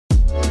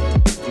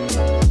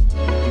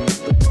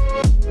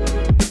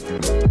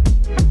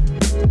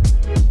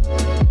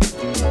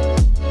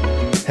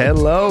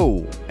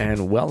Hello,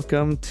 and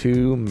welcome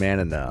to Man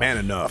Enough. Man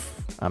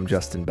Enough. I'm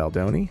Justin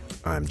Baldoni.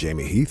 I'm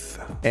Jamie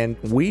Heath. And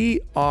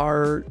we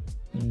are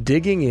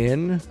digging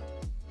in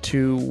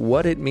to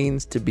what it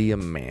means to be a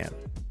man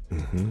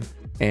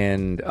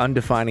and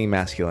undefining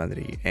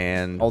masculinity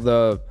and all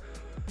the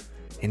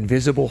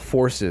invisible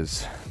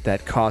forces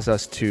that cause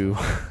us to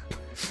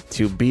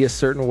be a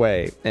certain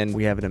way. And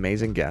we have an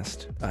amazing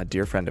guest, a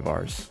dear friend of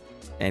ours,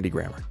 Andy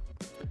Grammer,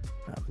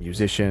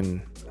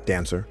 musician,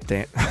 Dancer.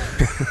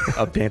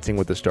 Of Dancing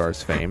with the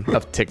Stars fame,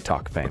 of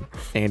TikTok fame.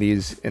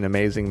 Andy's an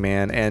amazing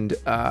man, and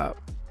we're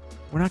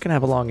not going to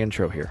have a long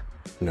intro here.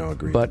 No,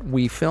 agreed. But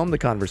we filmed the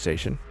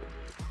conversation,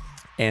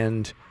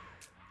 and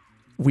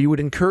we would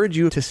encourage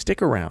you to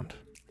stick around.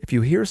 If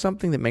you hear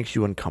something that makes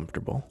you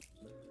uncomfortable,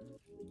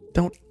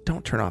 don't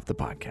turn off the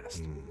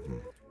podcast. Mm-hmm.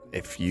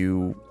 If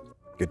you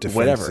get defensive,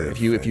 whatever,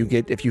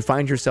 if you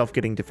find yourself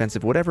getting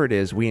defensive, whatever it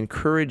is, we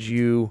encourage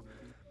you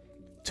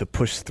to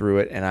push through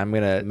it. And I'm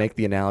going to make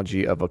the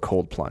analogy of a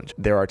cold plunge.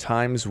 There are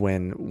times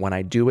when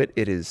I do it,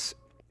 it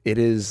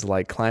is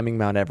like climbing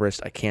Mount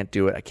Everest. I can't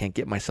do it. I can't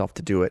get myself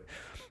to do it.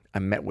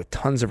 I'm met with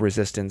tons of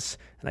resistance,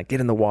 and I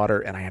get in the water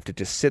and I have to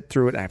just sit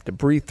through it. I have to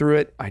breathe through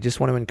it. I just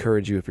want to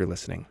encourage you, if you're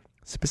listening,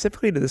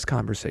 specifically to this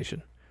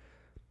conversation,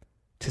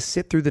 to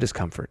sit through the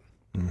discomfort,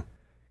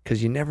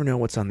 because you never know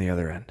what's on the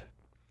other end.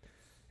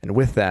 And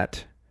with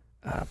that,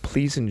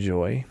 please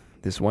enjoy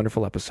this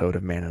wonderful episode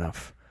of Man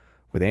Enough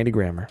with Andy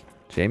Grammer,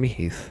 Jamie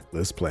Heath,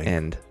 Liz Plank,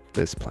 and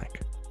Liz Plank.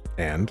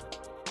 And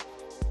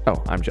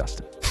I'm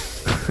Justin.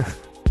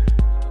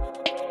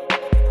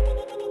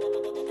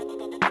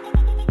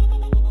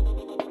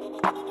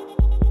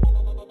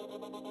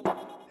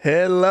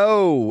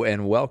 Hello,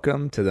 and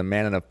welcome to the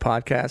Man Enough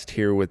podcast,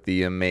 here with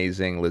the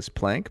amazing Liz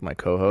Plank, my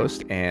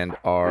co-host, and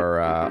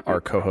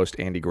our co-host,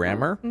 Andy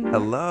Grammer.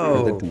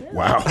 Hello.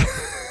 Wow.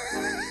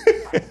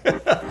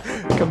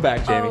 Come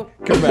back, Jamie.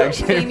 Come back,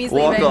 Jamie. Jamie's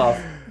Walk leaving.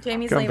 Off.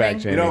 Jamie's Come leaving. back,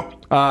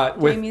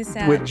 Jamie. Jamie's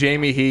sad. With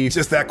Jamie Heath,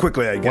 Just that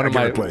quickly, I get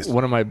replaced.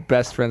 one of my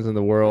best friends in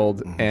the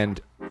world, and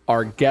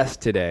our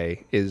guest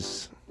today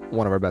is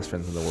one of our best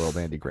friends in the world,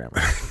 Andy Grammer.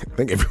 I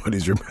think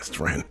everybody's your best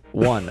friend.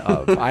 One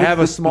of. I have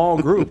a small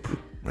group.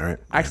 All right.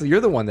 Actually, you're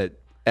the one that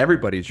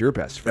everybody's your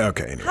best friend.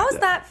 Okay. Anyway. How does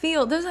that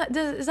feel? Is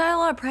that a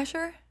lot of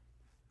pressure?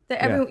 That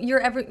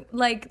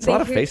It's a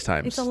lot of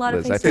FaceTimes. It's a lot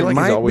of Liz. FaceTimes. I feel like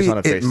he's always on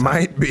a FaceTime. It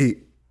might be.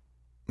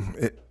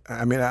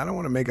 I mean, I don't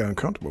want to make it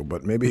uncomfortable,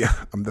 but maybe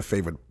I'm the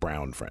favorite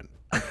brown friend.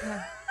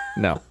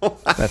 No,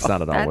 that's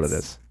not at all what it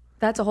is.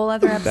 That's a whole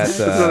other episode. That's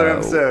another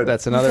episode.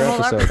 That's another That's a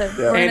whole episode.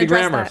 episode. We're Andy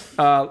gonna Grammer. address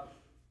that.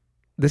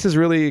 This is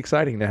really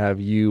exciting to have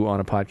you on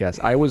a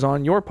podcast. I was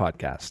on your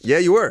podcast Yeah,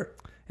 you were.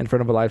 in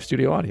front of a live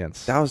studio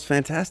audience. That was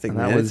fantastic, And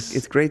man. that was-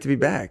 it's great to be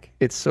back.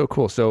 It's so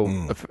cool. So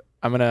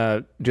I'm going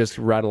to just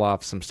rattle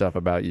off some stuff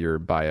about your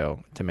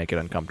bio to make it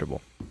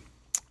uncomfortable.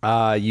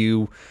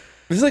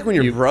 This is like when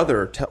your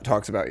brother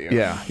talks about you.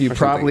 Yeah, you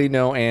probably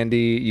know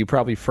Andy. You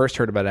probably first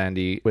heard about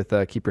Andy with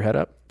Keep Your Head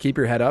Up. Keep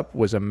Your Head Up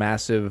was a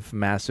massive,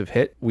 massive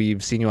hit.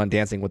 We've seen you on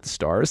Dancing with the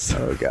Stars,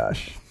 Oh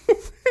gosh.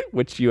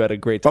 which you had a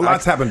great time. But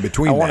lots happened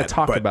between I want that, to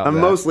talk but about I'm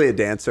that. mostly a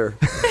dancer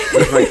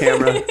with my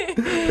camera.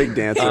 Big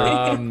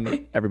dancer.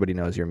 Everybody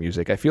knows your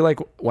music. I feel like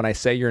when I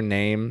say your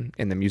name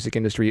in the music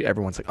industry,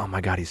 everyone's like, oh my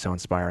God, he's so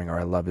inspiring, or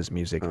I love his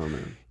music. Oh,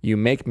 man. You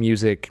make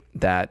music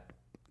that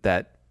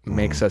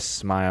makes us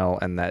smile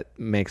and that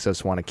makes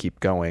us want to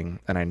keep going.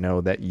 And I know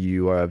that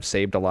you have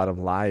saved a lot of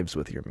lives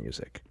with your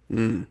music.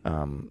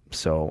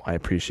 So I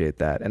appreciate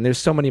that. And there's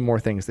so many more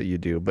things that you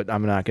do, but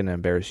I'm not going to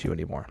embarrass you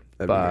anymore.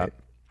 That'd be great.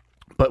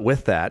 But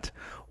with that,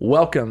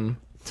 welcome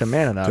to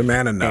Man Enough. To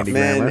Man Enough. Andy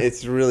Man, Grammer.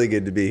 it's really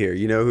good to be here.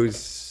 You know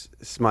who's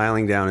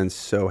smiling down and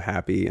so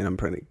happy, and I'm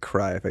trying to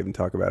cry if I even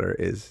talk about her,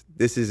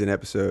 this is an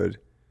episode.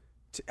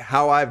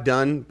 How I've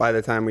done by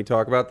the time we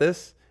talk about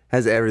this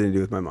has everything to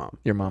do with my mom.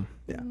 Your mom.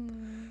 Yeah.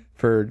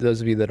 For those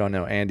of you that don't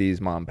know,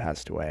 Andy's mom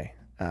passed away,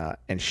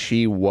 and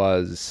she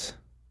was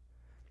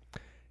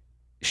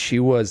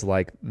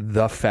like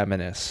the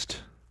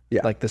feminist,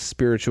 like the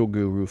spiritual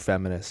guru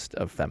feminist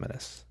of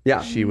feminists.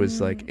 Yeah. She was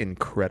like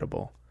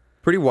incredible.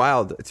 Pretty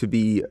wild to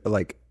be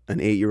like an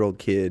 8-year-old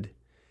kid,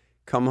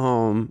 come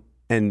home,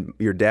 and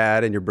your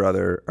dad and your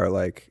brother are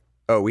like,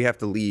 oh, we have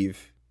to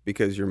leave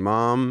because your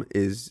mom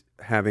is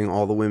having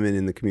all the women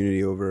in the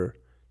community over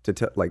to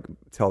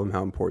tell them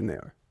how important they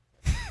are.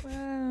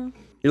 Wow.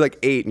 You're like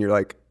 8 and you're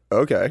like,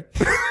 okay.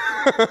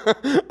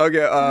 Okay,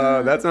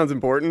 that sounds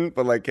important,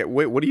 but like,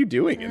 wait, what are you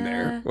doing in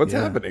there? What's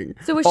happening?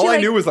 So was all she I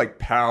like- knew was like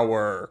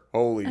power.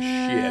 Holy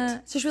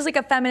shit. So she was like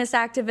a feminist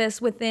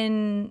activist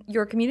within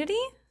your community?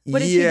 What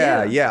did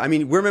Yeah, she do? yeah. I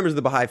mean, we're members of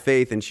the Baha'i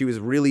Faith, and she was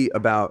really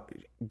about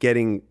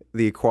getting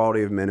the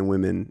equality of men and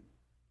women,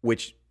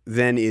 which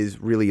then is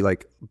really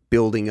like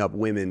building up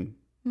women.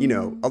 You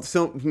know,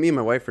 so me and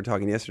my wife were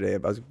talking yesterday. I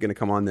was going to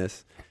come on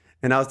this,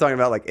 and I was talking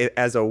about like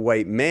as a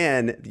white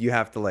man, you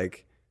have to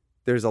like.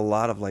 There's a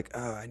lot of like,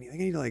 oh, I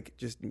need to like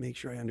just make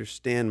sure I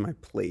understand my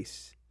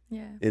place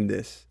in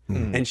this.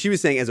 And she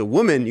was saying, as a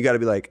woman, you got to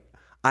be like,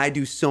 I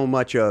do so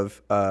much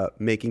of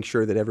making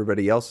sure that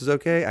everybody else is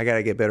okay. I got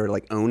to get better at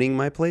like owning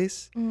my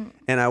place. And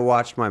I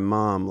watched my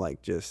mom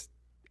like just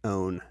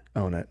own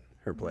it.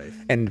 her place.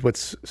 And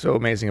what's so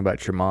amazing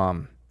about your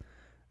mom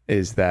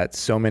is that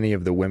so many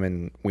of the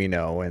women we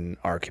know in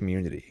our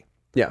community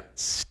Yeah.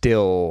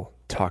 still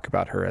talk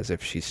about her as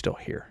if she's still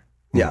here.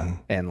 Yeah.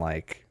 And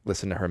like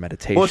listen to her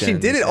meditation. Well, she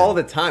did it all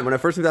the time. When I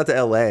first moved out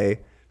to LA,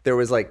 there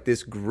was like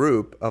this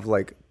group of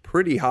like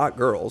pretty hot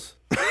girls.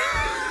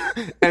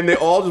 And they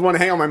all just want to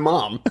hang out with my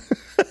mom.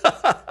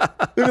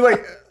 They'd be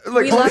like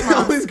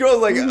all these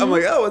girls, like, I'm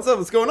like, oh, what's up?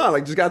 What's going on?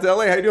 Like, just got to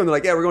LA. How you doing? They're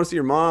like, yeah, we're going to see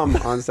your mom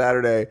on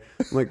Saturday.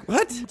 I'm like,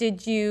 what?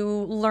 Did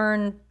you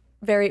learn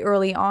very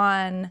early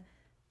on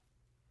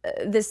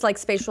this like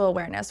spatial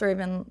awareness, or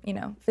even, you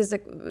know,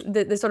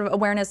 this sort of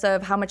awareness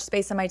of how much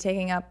space am I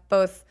taking up,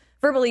 both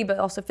verbally but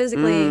also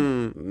physically?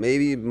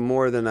 Maybe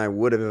more than I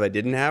would have if I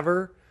didn't have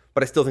her.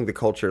 But I still think the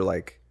culture,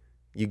 like,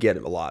 you get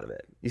a lot of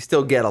it. You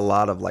still get a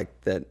lot of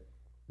like the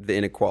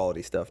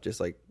inequality stuff, just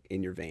like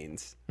in your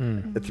veins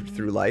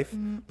through life.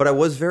 But I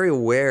was very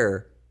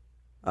aware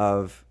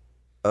of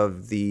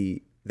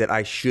that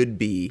I should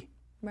be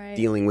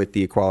dealing with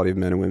the equality of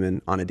men and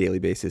women on a daily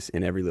basis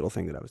in every little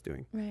thing that I was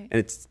doing. Right. And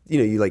it's, you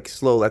know, you like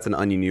that's an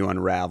onion you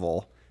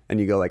unravel and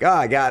you go like,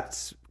 I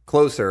got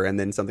closer, and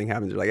then something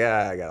happens. You're like,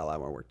 I got a lot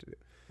more work to do.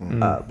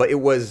 But it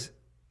was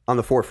on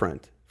the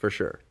forefront for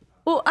sure.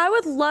 Well, I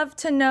would love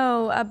to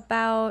know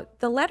about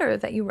the letter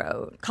that you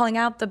wrote, calling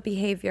out the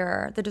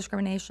behavior, the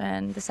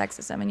discrimination, the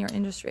sexism in your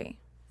industry.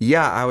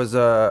 Yeah, I was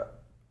on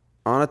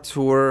a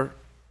tour,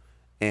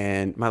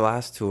 and my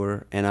last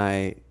tour,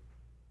 and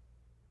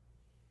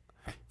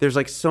there's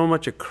like so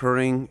much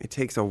occurring. It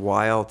takes a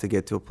while to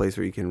get to a place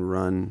where you can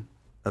run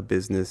a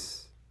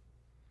business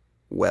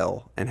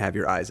well and have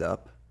your eyes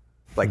up.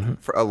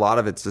 Like for a lot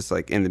of it's just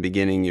like in the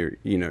beginning, you're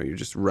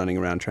just running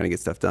around trying to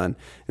get stuff done.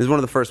 This is one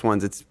of the first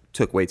ones that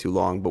took way too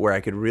long, but where I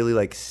could really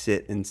like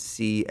sit and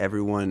see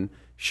everyone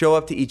show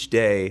up to each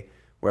day,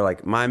 where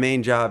like my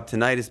main job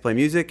tonight is to play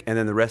music, and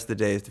then the rest of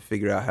the day is to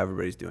figure out how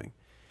everybody's doing.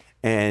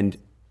 And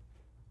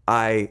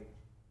I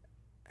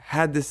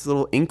had this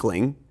little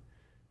inkling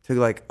to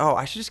like, oh,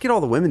 I should just get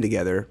all the women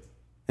together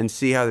and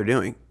see how they're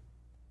doing.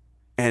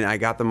 And I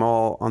got them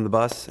all on the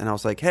bus, and I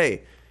was like,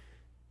 hey,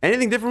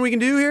 anything different we can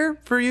do here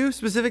for you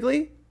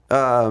specifically,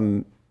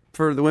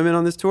 for the women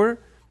on this tour? And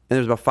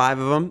there's about 5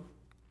 of them,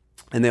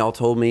 and they all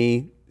told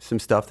me some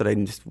stuff that I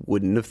just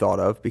wouldn't have thought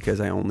of because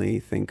I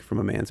only think from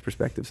a man's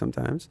perspective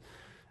sometimes.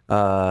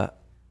 The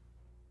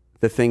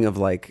thing of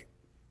like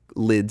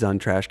lids on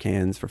trash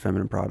cans for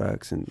feminine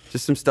products and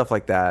just some stuff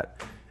like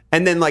that.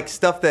 And then like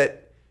stuff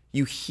that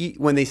you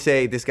when they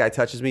say this guy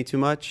touches me too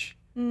much,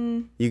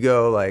 you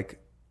go like,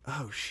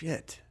 oh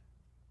shit.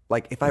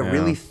 Like, if I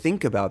really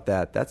think about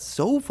that, that's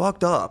so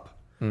fucked up.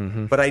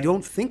 But I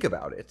don't think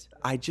about it.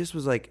 I just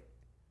was like,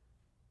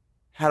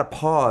 had a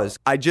pause.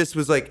 I just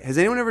was like, has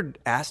anyone ever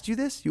asked you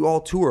this? You all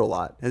tour a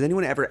lot. Has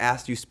anyone ever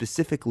asked you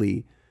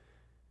specifically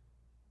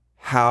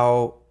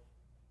how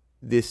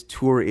this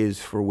tour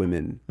is for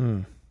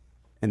women?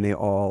 And they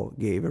all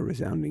gave a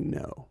resounding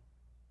no.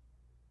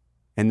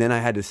 And then I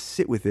had to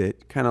sit with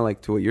it, kind of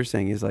like to what you're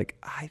saying is like,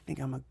 I think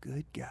I'm a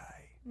good guy.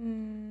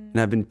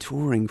 And I've been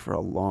touring for a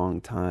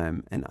long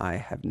time, and I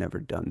have never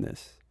done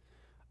this.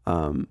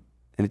 And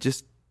it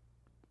just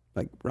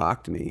like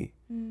rocked me.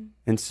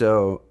 And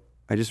so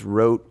I just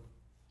wrote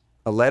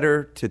a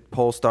letter to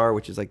Polestar,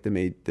 which is like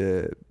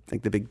the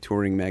big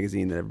touring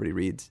magazine that everybody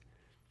reads.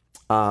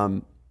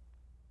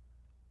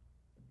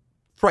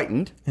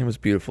 Frightened. It was a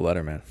beautiful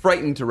letter, man.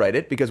 Frightened to write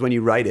it, because when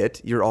you write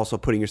it, you're also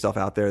putting yourself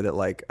out there that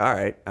like, all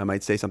right, I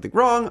might say something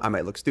wrong, I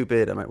might look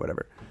stupid, I might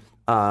whatever.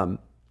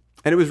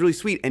 And it was really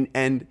sweet.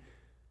 And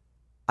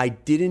I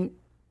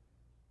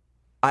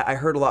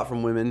heard a lot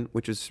from women,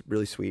 which was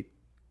really sweet.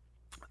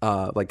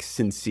 Like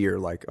sincere,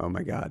 like, oh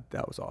my God,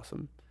 that was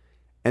awesome.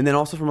 And then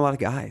also from a lot of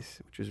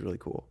guys, which was really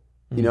cool.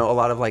 You know, a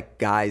lot of like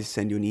guys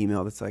send you an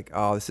email that's like,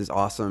 oh, this is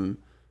awesome.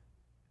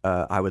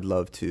 I would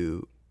love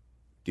to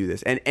do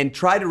this. And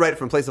try to write it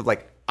from a place of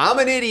like, I'm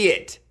an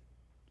idiot.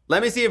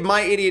 Let me see if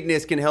my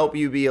idiotness can help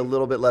you be a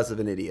little bit less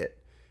of an idiot.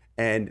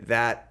 And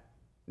that,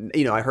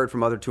 you know, I heard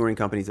from other touring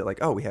companies that like,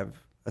 oh, we have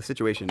a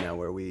situation now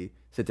where we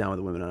sit down with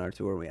the women on our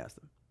tour and we ask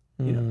them.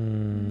 You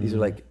know, these are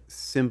like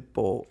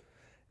simple.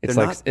 It's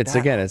like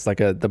it's like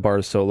the bar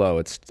is so low.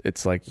 It's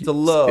like it's a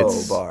low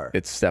bar.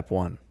 It's step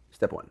one.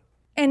 Step one.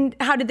 And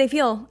how did they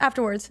feel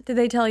afterwards? Did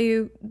they tell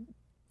you?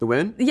 The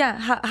women?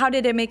 Yeah. How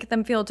did it make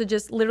them feel to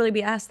just literally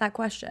be asked that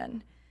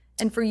question,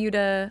 and for you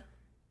to?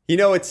 You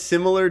know, it's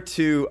similar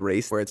to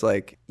race, where it's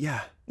like,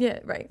 yeah,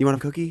 right. You want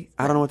a cookie?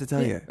 I don't know what to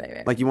tell you.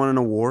 Right. Like, you want an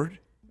award?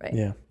 Right.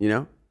 Yeah. You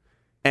know?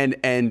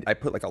 And I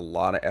put like a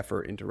lot of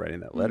effort into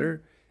writing that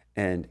letter,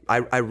 and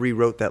I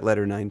rewrote that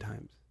letter 9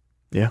 times.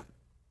 Yeah.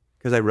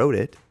 Because I wrote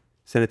it,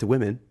 sent it to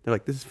women. They're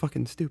like, this is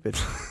fucking stupid.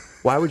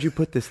 Why would you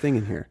put this thing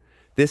in here?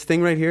 This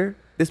thing right here,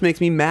 this makes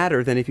me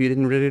madder than if you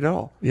didn't read it at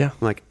all. Yeah. I'm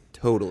like,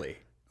 totally.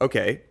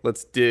 Okay,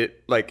 let's do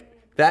like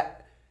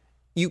that.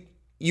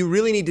 You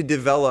really need to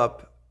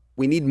develop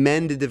we need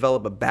men to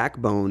develop a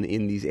backbone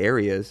in these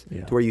areas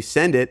Yeah. to where you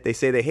send it, they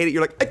say they hate it,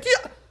 you're like,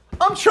 yeah,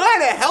 I'm trying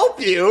to help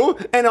you,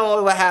 and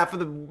all the half of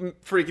the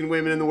freaking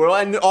women in the world,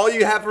 and all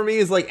you have for me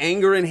is like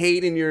anger and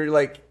hate, and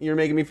you're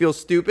making me feel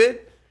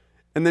stupid,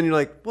 and then you're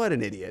like, what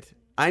an idiot.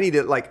 I need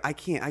to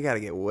I gotta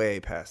get way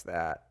past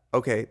that.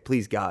 Okay,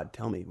 please God,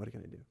 tell me, what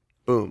can I do?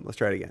 Boom, let's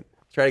try it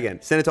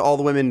again. Send it to all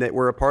the women that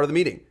were a part of the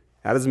meeting.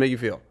 How does it make you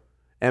feel?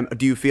 And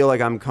do you feel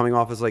like I'm coming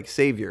off as like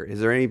savior?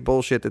 Is there any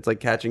bullshit that's like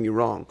catching you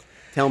wrong?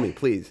 Tell me,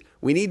 please.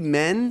 We need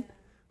men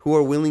who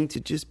are willing to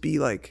just be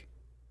like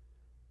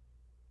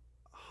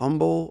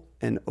humble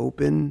and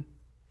open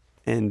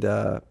and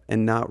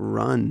not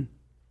run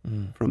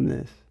from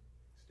this.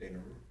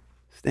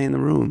 Stay in the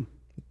room.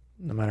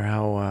 No matter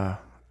how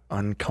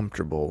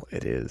uncomfortable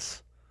it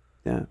is.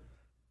 Yeah.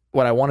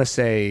 What I want to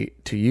say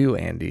to you,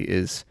 Andy,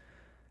 is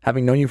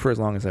having known you for as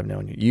long as I've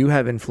known you, you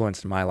have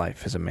influenced my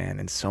life as a man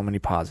in so many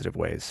positive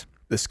ways.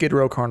 The Skid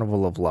Row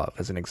Carnival of Love,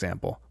 as an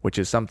example, which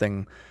is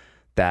something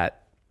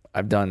that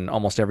I've done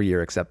almost every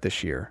year except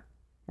this year,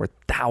 where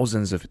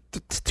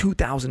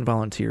 2,000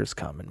 volunteers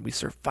come and we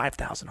serve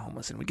 5,000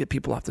 homeless and we get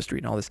people off the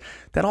street and all this.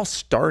 That all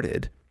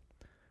started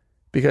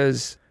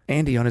because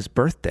Andy, on his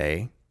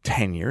birthday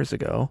 10 years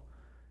ago,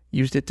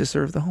 used it to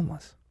serve the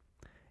homeless.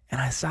 And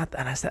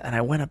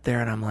I went up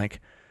there and I'm like,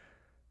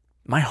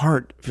 my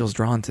heart feels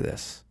drawn to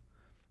this.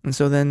 And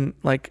so then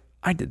like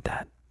I did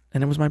that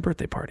and it was my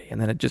birthday party and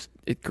then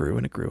it grew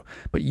and it grew.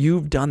 But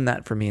you've done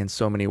that for me in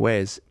so many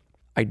ways.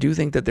 I do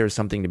think that there's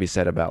something to be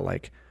said about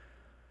like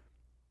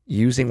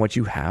using what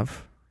you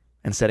have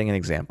and setting an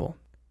example.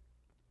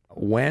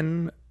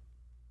 When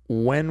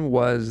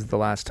was the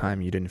last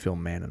time you didn't feel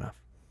man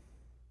enough?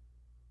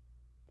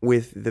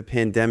 With the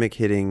pandemic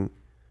hitting,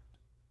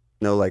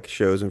 no like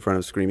shows in front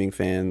of screaming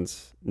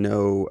fans,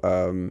 no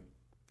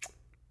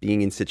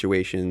being in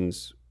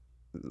situations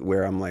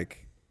where I'm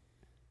like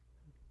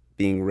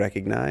being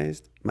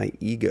recognized. My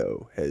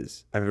ego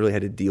I've really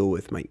had to deal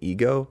with my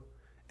ego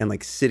and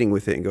like sitting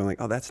with it and going like,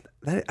 oh,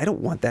 I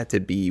don't want that to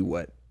be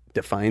what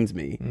defines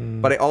me.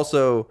 But I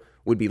also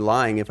would be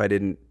lying if I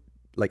didn't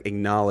like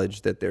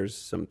acknowledge that there's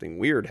something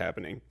weird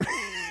happening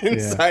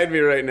inside me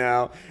right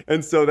now.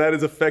 And so that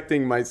is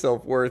affecting my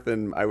self-worth.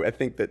 And I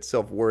think that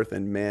self-worth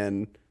and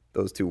man,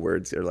 those two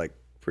words are like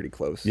pretty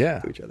close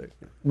to each other.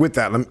 With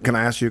that, can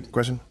I ask you a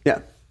question?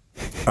 Yeah.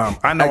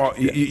 I know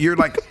you're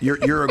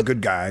a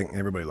good guy.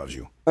 Everybody loves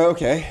you.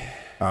 Okay.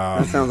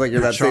 That sounds like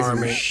you're about to say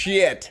some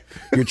shit.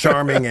 You're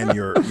charming and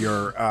you're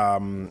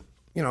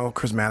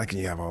charismatic and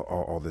you have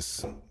all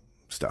this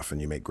stuff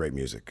and you make great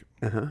music.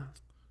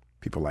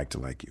 People like to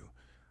like you.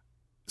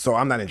 So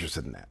I'm not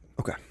interested in that.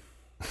 Okay.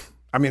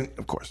 I mean,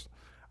 of course.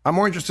 I'm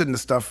more interested in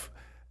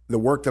the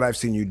work that I've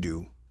seen you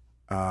do,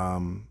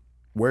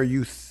 where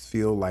you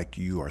feel like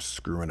you are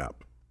screwing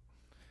up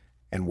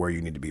and where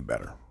you need to be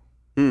better.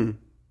 In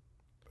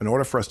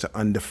order for us to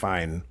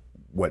undefine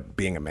what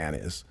being a man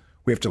is,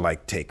 we have to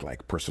take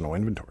personal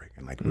inventory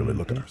and really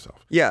look at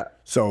ourselves. Yeah.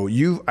 So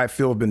I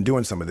feel have been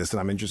doing some of this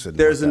and I'm interested in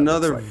There's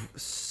another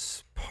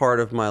part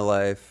of my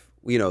life,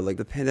 like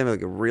the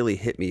pandemic really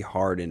hit me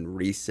hard and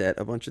reset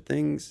a bunch of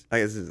things. I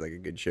guess this is like a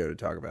good show to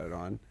talk about it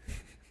on.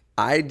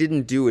 I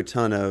didn't do a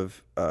ton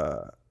of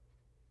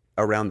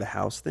around the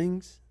house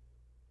things.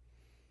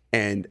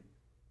 And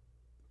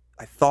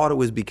I thought it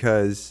was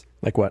because...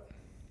 Like what?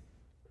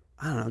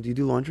 I don't know. Do you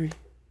do laundry?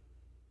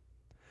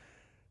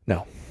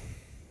 No.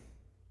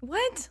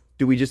 What?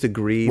 Do we just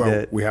agree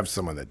that... we have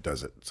someone that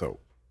does it, so...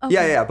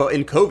 Okay. Yeah. But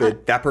in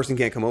COVID, that person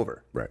can't come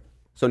over. Right.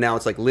 So now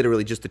it's like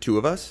literally just the two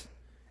of us.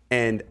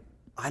 And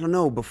I don't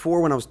know,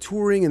 before when I was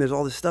touring and there's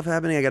all this stuff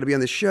happening, I got to be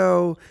on this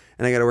show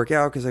and I got to work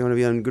out because I want to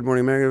be on Good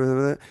Morning America. Blah,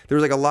 blah, blah. There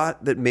was like a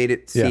lot that made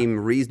it seem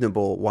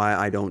reasonable why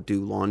I don't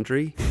do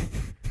laundry.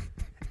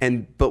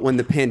 But when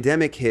the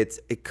pandemic hits,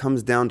 it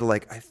comes down to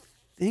I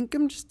think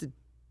I'm just a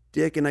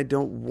dick and I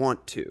don't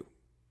want to.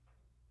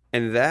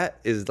 And that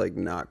is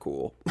not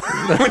cool.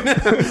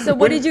 So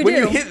what did you do? When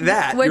you hit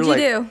that, what did you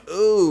do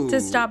ooh.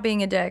 to stop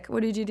being a dick?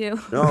 What did you do?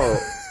 No.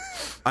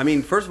 I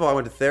mean, first of all, I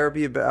went to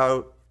therapy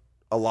about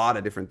a lot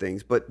of different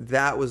things, but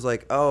that was I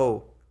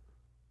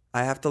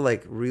have to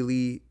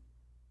really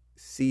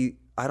see,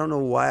 I don't know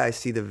why I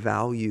see the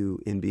value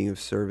in being of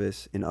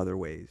service in other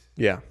ways.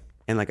 Yeah.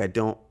 And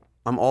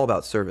I'm all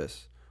about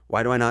service.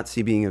 Why do I not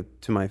see being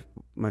to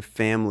my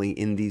family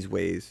in these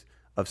ways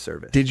of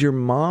service? Did your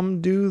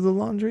mom do the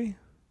laundry?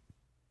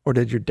 Or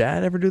did your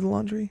dad ever do the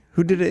laundry?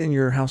 Who did it in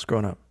your house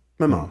growing up?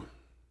 My mom.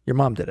 Your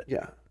mom did it?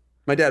 Yeah.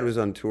 My dad was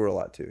on tour a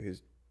lot too. He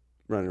was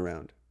running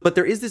around. But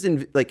there is this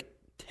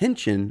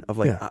tension of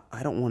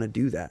I don't want to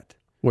do that.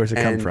 Where's it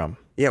come from?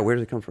 Yeah, where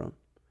does it come from?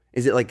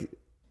 Is it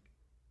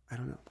I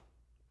don't know.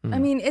 I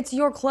mean, it's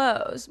your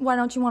clothes. Why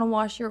don't you want to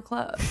wash your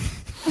clothes?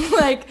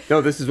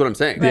 No, this is what I'm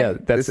saying. Yeah,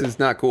 this is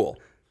not cool.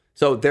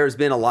 So there's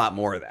been a lot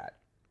more of that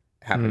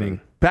happening.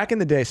 Back in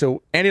the day,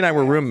 so Andy and I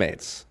were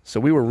roommates.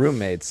 So we were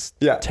roommates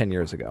 10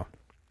 years ago.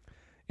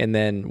 And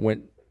then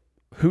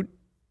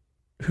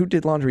who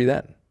did laundry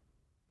then?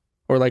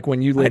 Or like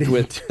when you lived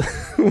with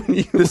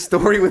The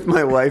story with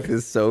my wife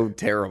is so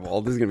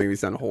terrible. This is gonna make me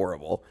sound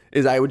horrible.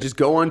 Is I would just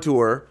go on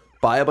tour,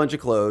 buy a bunch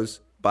of clothes,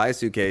 buy a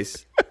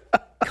suitcase,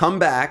 come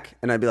back,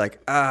 and I'd be like,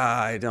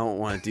 I don't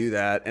want to do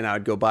that, and I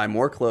would go buy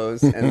more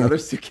clothes and another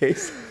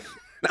suitcase.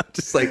 And I'm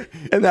just like,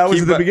 and that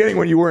was at the beginning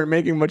when you weren't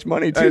making much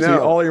money too.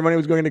 So all your money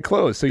was going to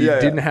clothes, so you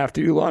didn't have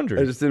to do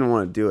laundry. I just didn't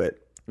want to do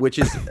it, which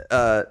is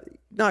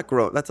not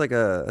grown. That's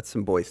that's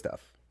some boy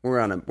stuff. We're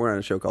on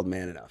a show called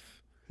Man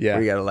Enough. Yeah,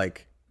 where you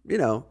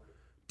gotta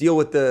deal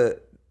with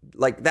that.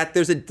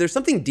 There's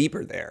something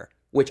deeper there,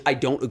 which I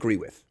don't agree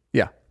with.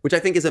 Yeah, which I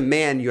think as a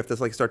man you have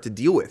to start to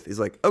deal with. Is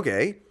like,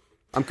 okay,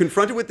 I'm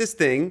confronted with this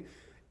thing.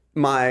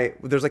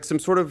 There's some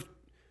sort of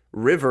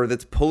river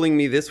that's pulling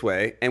me this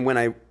way, and when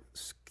I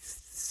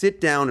sit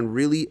down and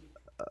really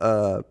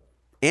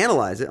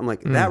analyze it, I'm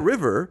like, that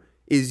river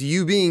is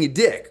you being a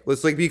dick.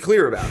 Let's be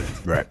clear about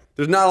it. Right.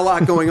 There's not a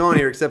lot going on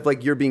here except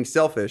you're being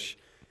selfish,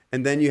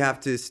 and then you have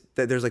to.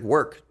 There's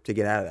work to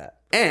get out of that,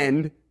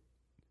 and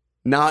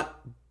not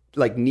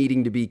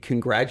needing to be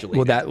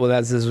congratulated.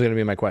 This is going to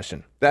be my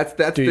question. That's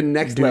the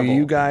next level.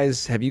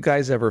 Have you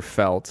guys ever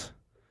felt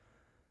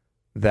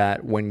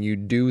that when you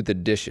do the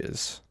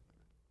dishes,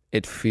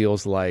 it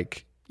feels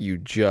like you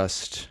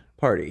just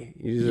party?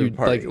 You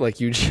party.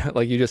 Like you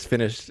just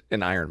finished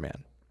an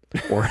Ironman,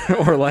 or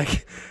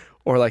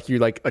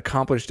you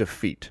accomplished a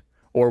feat,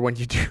 or when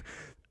you do.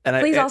 And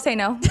Please, I'll say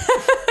no.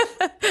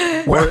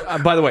 Or,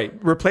 by the way,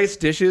 replace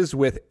dishes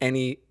with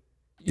any.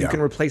 You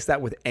can replace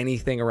that with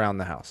anything around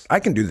the house.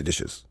 I can do the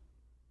dishes.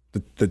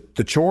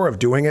 The chore of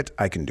doing it,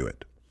 I can do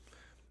it.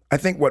 I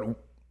think what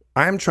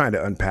I'm trying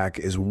to unpack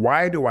is,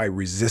 why do I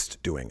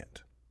resist doing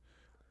it?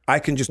 I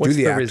can just do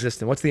the act. What's the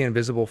resistance? What's the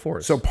invisible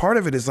force? So part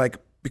of it is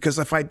because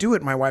if I do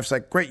it, my wife's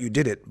like, great, you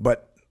did it,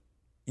 but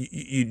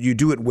you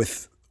do it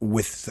with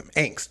some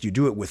angst. You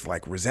do it with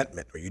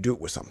resentment, or you do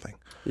it with something.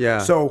 Yeah.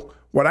 So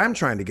what I'm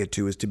trying to get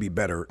to is to be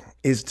better,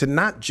 is to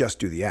not just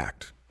do the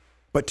act,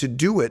 but to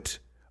do it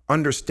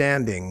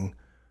understanding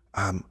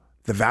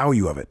the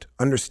value of it,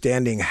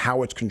 understanding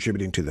how it's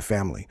contributing to the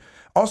family.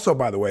 Also,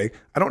 by the way,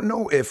 I don't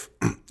know if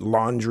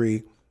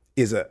laundry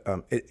is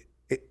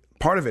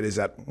part of it is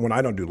that when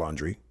I don't do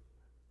laundry,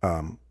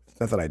 not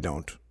that I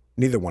don't,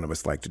 neither one of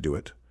us like to do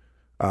it.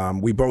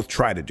 We both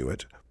try to do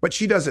it, but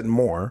she does it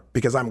more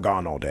because I'm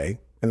gone all day.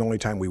 And the only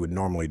time we would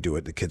normally do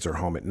it, the kids are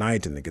home at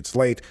night and it gets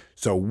late.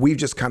 So we've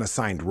just kind of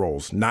signed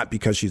roles, not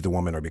because she's the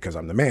woman or because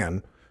I'm the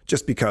man,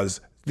 just because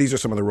these are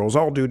some of the roles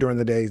I'll do during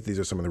the day. These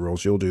are some of the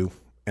roles you'll do.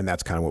 And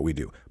that's kind of what we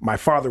do. My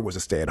father was a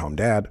stay-at-home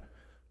dad,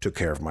 took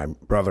care of my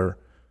brother.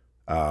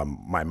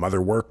 My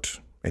mother worked,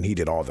 and he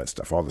did all that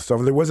stuff, all the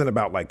stuff. It wasn't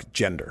about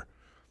gender.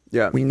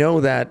 Yeah. We know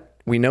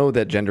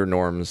that gender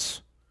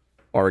norms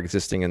are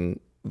existing in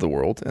the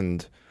world,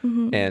 and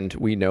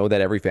we know that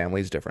every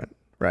family is different,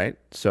 right?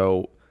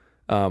 So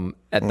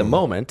at the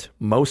moment,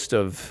 most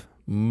of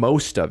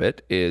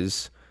it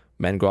is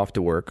men go off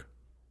to work,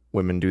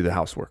 women do the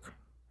housework,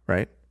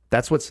 right?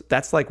 That's what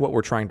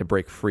we're trying to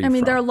break free from.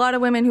 There are a lot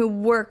of women who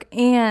work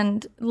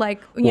and but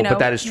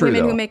that is true,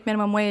 women who who make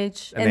minimum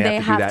wage, and they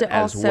have to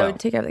also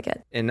take care of the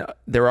kid. And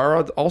there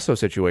are also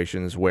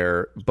situations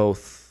where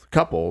both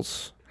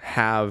couples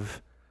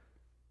have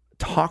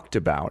talked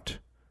about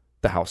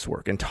the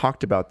housework and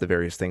talked about the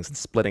various things and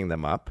splitting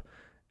them up,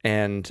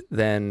 and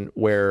then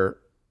where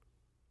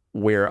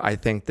I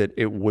think that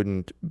it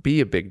wouldn't be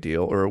a big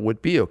deal, or it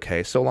would be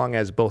okay, so long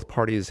as both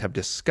parties have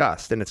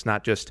discussed, and it's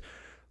not just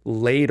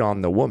laid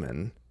on the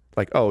woman,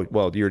 oh,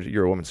 well,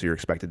 you're a woman, so you're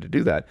expected to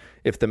do that.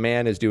 If the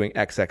man is doing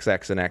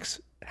XXX and X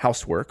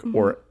housework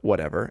or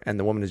whatever, and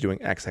the woman is doing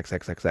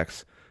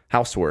XXXXX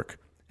housework,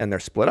 and they're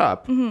split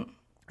up, and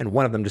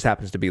one of them just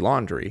happens to be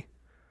laundry,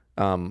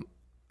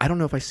 I don't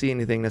know if I see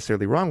anything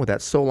necessarily wrong with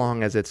that, so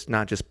long as it's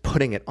not just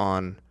putting it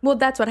on. Well,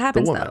 that's what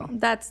happens, though.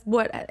 That's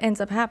what ends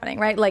up happening,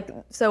 right?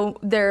 So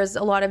there's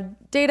a lot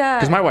of data.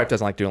 Because my wife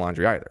doesn't like doing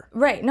laundry either.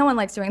 Right. No one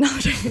likes doing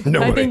laundry.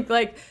 Nobody. I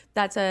think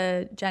that's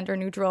a gender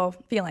neutral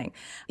feeling.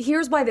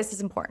 Here's why this is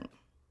important.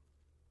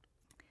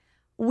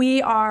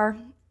 We are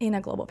in a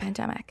global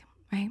pandemic,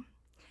 right?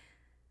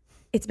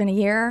 It's been a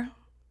year.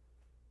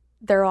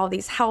 There are all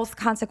these health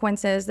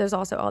consequences. There's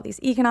also all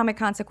these economic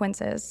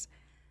consequences.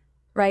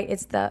 Right?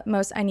 It's the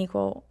most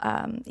unequal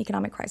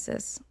economic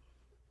crisis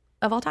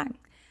of all time,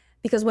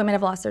 because women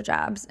have lost their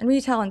jobs in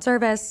retail and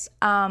service.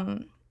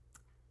 And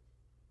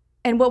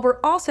what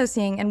we're also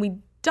seeing, and we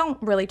don't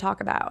really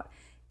talk about,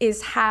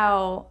 is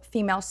how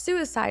female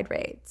suicide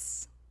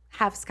rates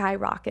have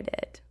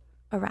skyrocketed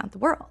around the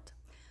world.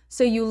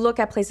 So you look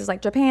at places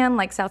like Japan,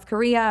 like South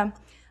Korea,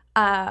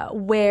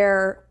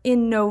 where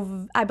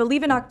I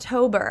believe in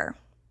October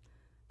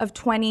of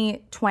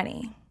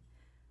 2020,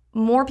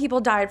 more people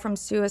died from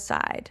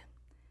suicide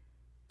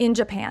in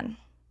Japan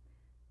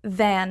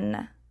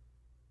than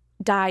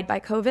died by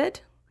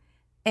COVID.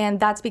 And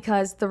that's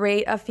because the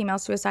rate of female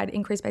suicide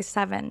increased by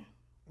 700%,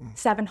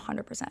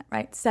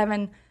 right?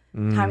 7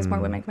 times more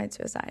women commit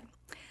suicide.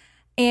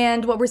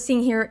 And what we're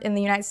seeing here in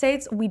the United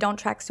States, we don't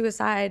track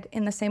suicide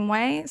in the same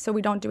way. So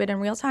we don't do it in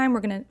real time.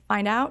 We're going to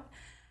find out.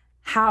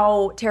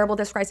 how terrible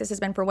this crisis has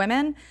been for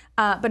women.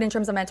 But in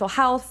terms of mental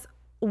health,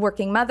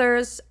 working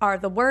mothers are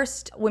the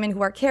worst. Women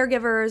who are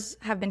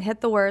caregivers have been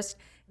hit the worst.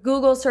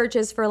 Google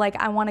searches for like,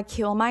 I want to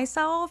kill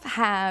myself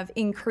have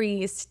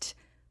increased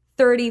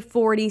 30,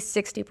 40,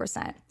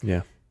 60%.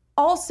 Yeah.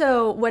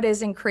 Also, what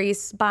is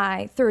increased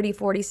by 30,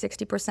 40,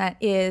 60%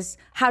 is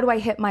how do I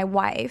hit my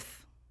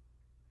wife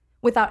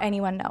without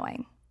anyone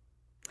knowing?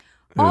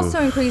 Also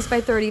increased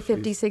by 30,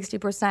 50,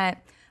 60%.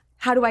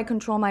 How do I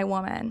control my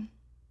woman?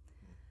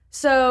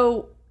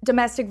 So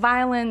domestic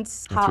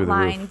violence Through the roof.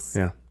 hotlines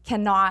Yeah.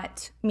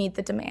 cannot meet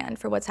the demand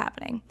for what's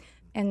happening.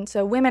 And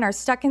so women are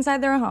stuck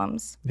inside their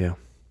homes. Yeah.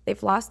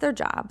 They've lost their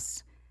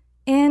jobs,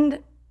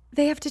 and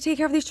they have to take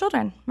care of these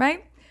children,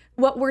 right?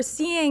 What we're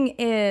seeing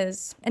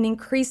is an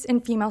increase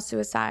in female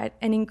suicide,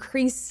 an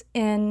increase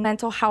in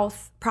mental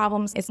health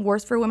problems. It's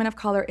worse for women of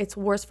color. It's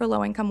worse for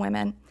low-income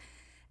women.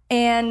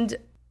 And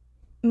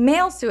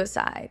male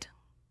suicide,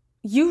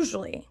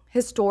 usually,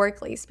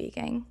 historically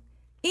speaking,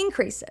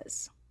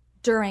 increases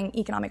during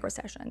economic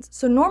recessions.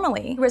 So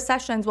normally,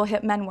 recessions will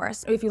hit men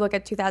worse. If you look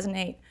at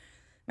 2008,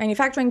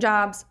 manufacturing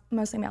jobs,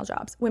 mostly male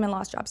jobs. Women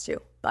lost jobs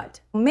too.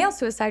 But male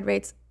suicide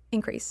rates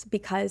increase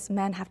because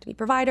men have to be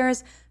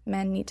providers,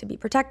 men need to be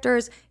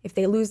protectors. If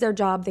they lose their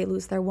job, they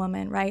lose their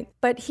woman, right?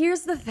 But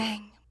here's the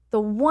thing. The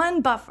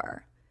one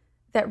buffer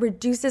that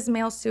reduces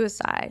male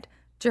suicide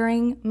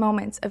during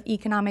moments of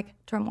economic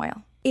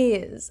turmoil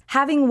is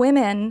having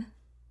women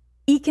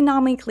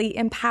economically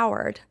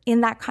empowered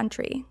in that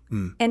country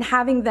and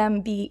having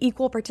them be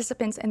equal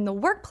participants in the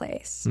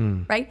workplace,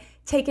 right?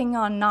 Taking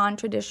on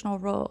non-traditional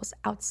roles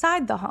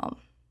outside the home.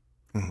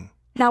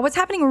 Now, what's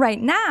happening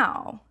right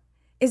now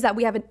is that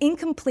we have an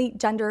incomplete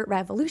gender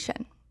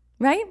revolution,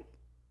 right?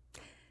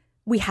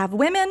 We have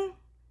women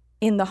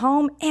in the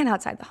home and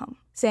outside the home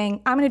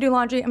saying, I'm gonna do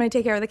laundry, I'm gonna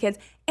take care of the kids,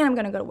 and I'm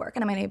gonna go to work,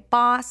 and I'm gonna be a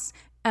boss,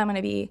 and I'm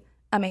gonna be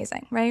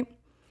amazing, right?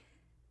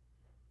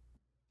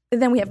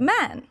 And then we have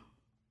men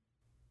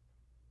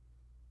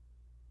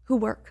who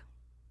work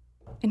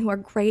and who are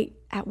great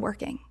at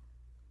working,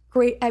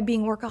 great at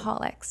being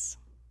workaholics,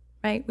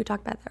 right? We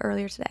talked about that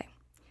earlier today.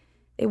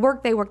 They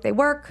work,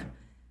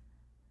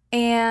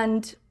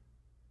 and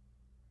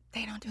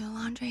they don't do the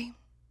laundry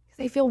because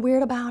they feel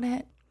weird about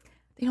it.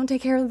 They don't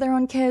take care of their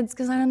own kids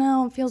because, I don't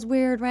know, it feels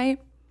weird, right?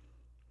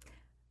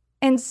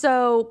 And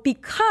so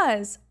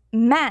because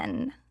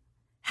men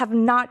have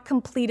not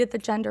completed the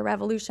gender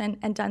revolution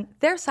and done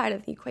their side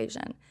of the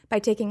equation by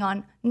taking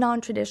on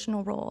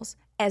non-traditional roles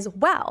as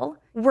well,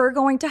 we're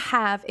going to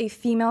have a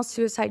female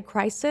suicide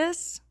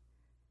crisis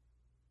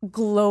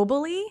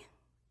globally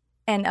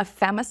and a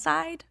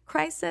femicide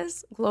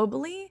crisis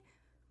globally,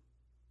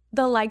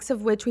 the likes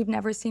of which we've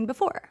never seen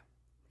before.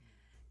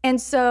 And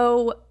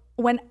so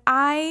when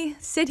I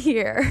sit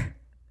here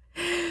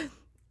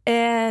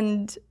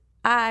and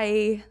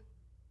I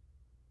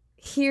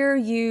hear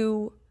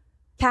you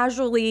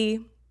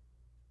casually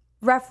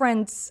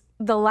reference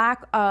the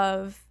lack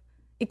of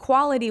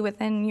equality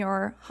within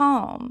your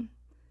home,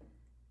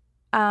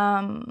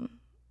 and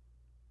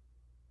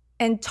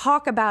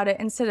talk about it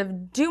instead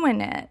of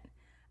doing it,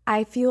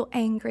 I feel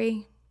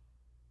angry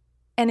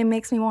and it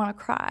makes me want to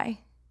cry.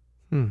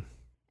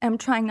 I'm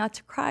trying not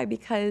to cry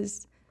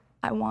because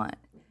I want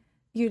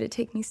you to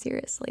take me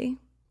seriously.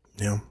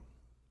 Yeah.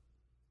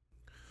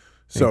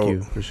 Thank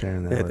you for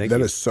sharing that. thank That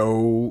you. is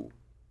so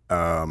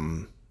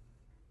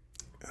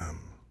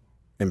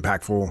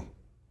impactful.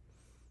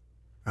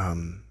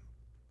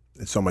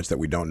 It's so much that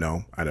we don't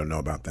know. I don't know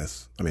about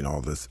this. I mean, all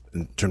of this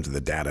in terms of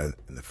the data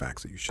and the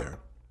facts that you shared.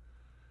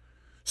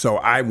 So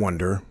I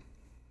wonder,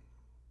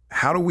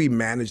 how do we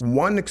manage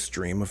one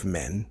extreme of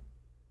men,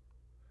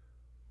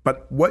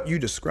 but what you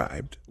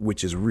described,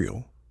 which is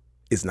real,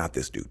 is not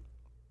this dude?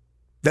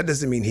 That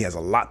doesn't mean he has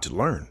a lot to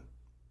learn.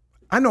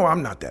 I know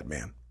I'm not that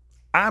man.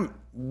 I'm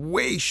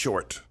way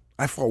short.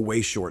 I fall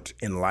way short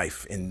in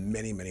life in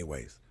many, many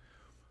ways.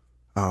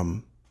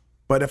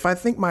 But if I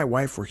think my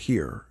wife were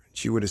here,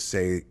 she would have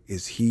say,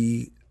 is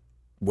he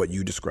what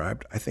you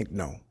described? I think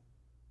no.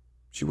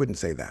 She wouldn't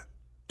say that.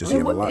 Does he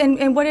have a lot?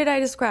 And what did I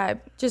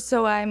describe? Just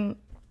so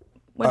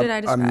what did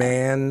I describe? A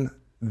man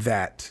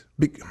that,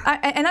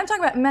 And I'm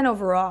talking about men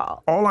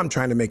overall. all I'm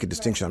trying to make a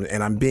distinction,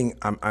 and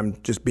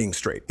I'm just being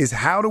straight, is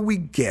how do we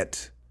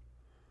get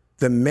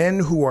the men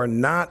who are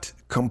not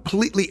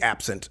completely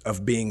absent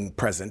of being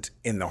present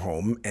in the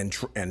home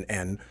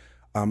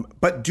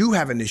but do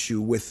have an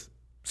issue with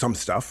some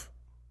stuff,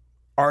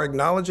 are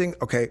acknowledging,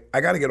 okay, I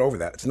got to get over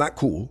that. It's not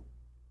cool.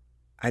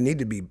 I need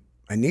to be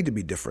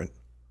different.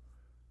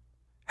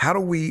 How do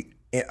we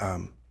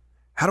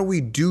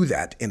do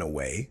that in a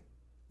way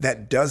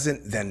that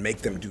doesn't then make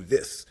them do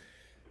this?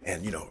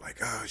 And like,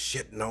 oh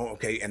shit, no,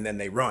 okay, and then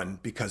they run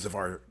because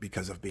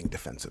of being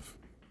defensive.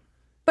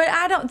 But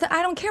I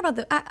don't care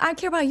about I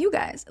care about you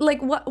guys. Like,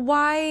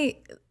 why?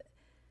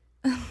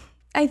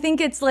 I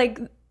think it's like,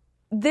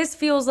 this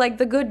feels like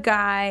the good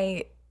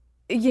guy.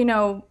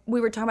 We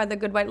were talking about the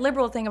good white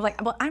liberal thing of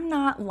like, well, I'm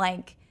not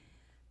like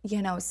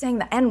saying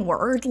the N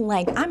word.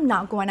 Like, I'm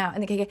not going out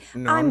in the KKK.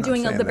 I'm I'm not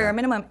doing saying the bare that.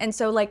 minimum. And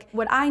so, like,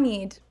 what I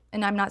need,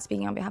 and I'm not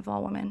speaking on behalf of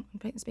all women,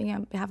 I'm speaking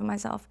on behalf of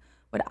myself.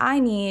 What I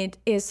need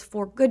is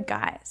for good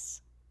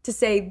guys to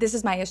say, this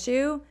is my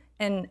issue,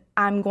 and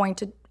I'm going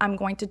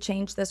to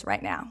change this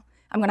right now.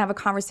 I'm going to have a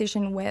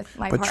conversation with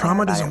my But partner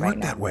trauma about doesn't it right work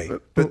now. that way.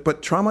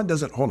 But trauma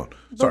doesn't. Hold on.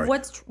 Sorry. But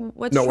what's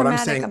No, what traumatic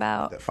I'm saying,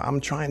 about? if I'm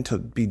trying to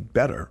be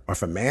better, or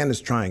if a man is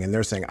trying and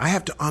they're saying, I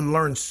have to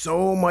unlearn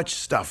so much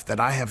stuff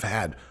that I have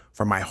had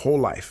for my whole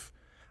life.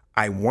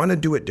 I want to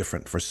do it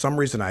different. For some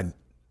reason, I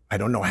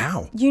don't know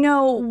how. You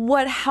know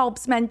what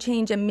helps men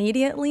change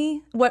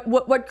immediately?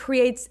 What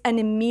creates an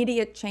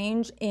immediate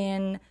change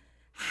in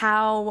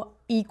how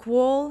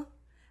equal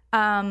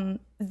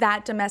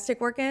that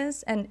domestic work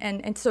is,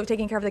 and so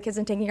taking care of the kids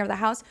and taking care of the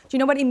house. Do you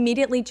know what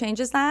immediately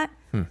changes that?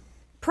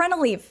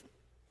 Parental leave.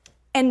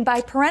 And by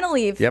parental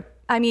leave, Yep.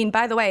 I mean,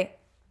 by the way,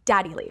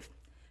 daddy leave.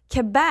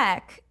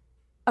 Quebec,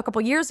 a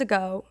couple years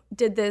ago,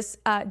 did this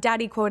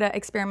daddy quota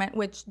experiment,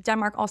 which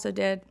Denmark also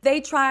did. They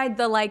tried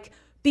the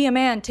be a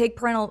man, take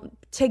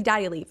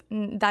daddy leave.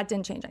 That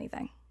didn't change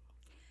anything.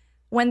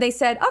 When they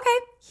said, okay,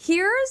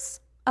 here's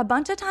a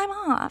bunch of time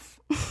off,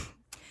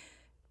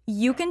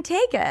 you can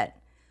take it,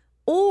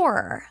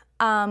 or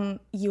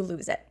you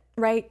lose it,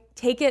 right?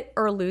 Take it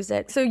or lose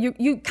it. So you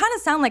kind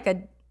of sound like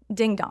a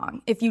ding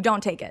dong if you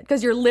don't take it,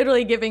 because you're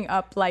literally giving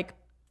up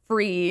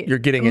free You're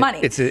getting money.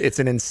 It's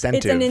an incentive.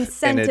 It's an and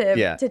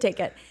incentive to take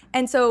it.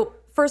 And so,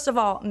 first of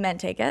all, men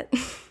take it,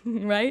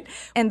 right?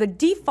 And the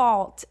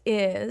default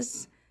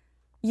is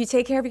you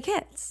take care of your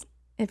kids.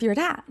 If you're a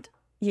dad,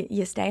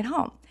 you stay at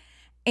home.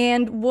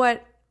 And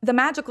what the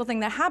magical thing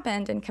that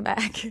happened in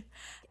Quebec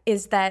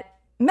is that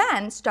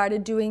men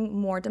started doing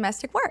more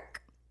domestic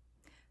work.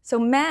 So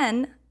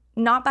men,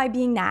 not by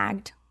being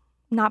nagged,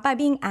 not by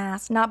being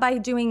asked, not by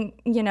doing,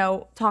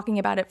 talking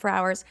about it for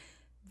hours,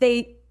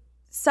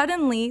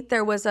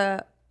 there was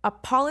a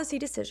policy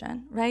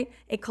decision, right?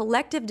 A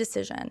collective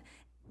decision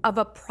of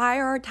a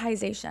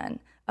prioritization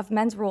of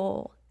men's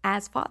role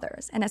as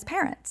fathers and as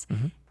parents.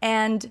 Mm-hmm.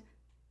 And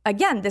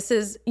again, this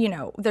is,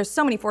 there's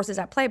so many forces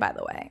at play, by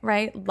the way,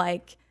 right?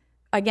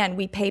 Again,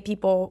 we pay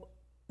people,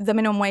 the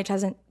minimum wage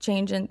hasn't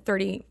changed in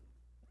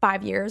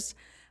 35 years.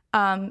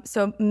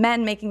 So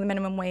men making the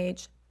minimum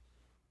wage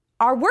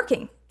are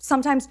working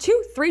sometimes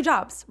 2-3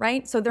 jobs,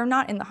 right? So they're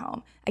not in the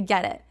home. I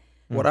get it.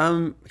 What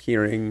I'm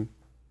hearing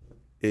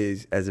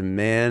is, as a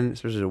man,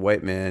 especially as a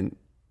white man,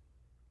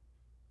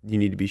 you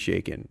need to be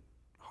shaken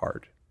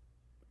hard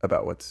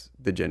about what's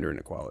the gender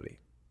inequality.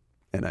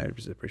 And I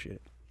just appreciate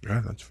it.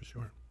 Yeah, that's for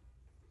sure.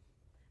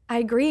 I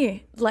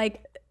agree.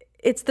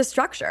 It's the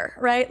structure,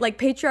 right?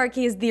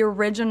 Patriarchy is the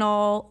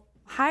original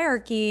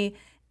hierarchy,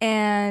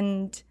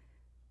 and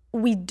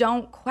we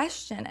don't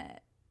question it.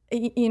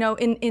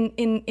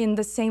 In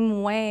the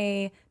same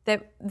way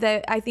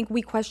that I think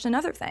we question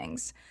other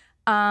things.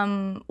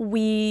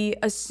 We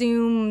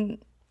assume,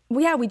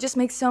 we just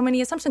make so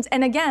many assumptions.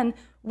 And again,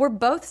 we're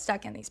both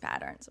stuck in these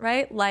patterns,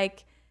 right?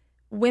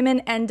 Women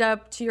end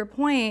up, to your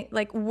point,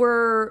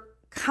 we're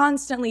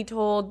constantly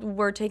told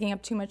we're taking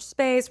up too much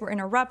space, we're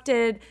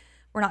interrupted,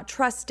 we're not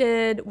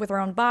trusted with our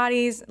own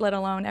bodies, let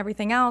alone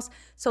everything else.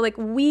 So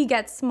we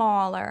get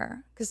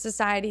smaller because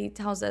society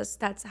tells us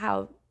that's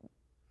how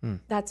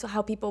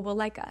people will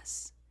like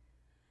us.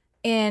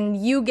 And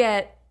you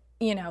get,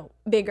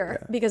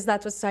 bigger because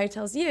that's what society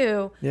tells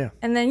you. Yeah.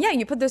 And then,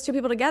 you put those two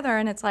people together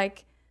and it's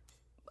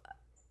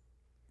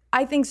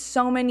I think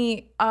so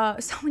many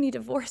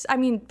divorce. I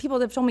mean,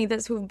 people have told me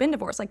this who've been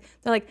divorced. They're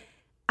like,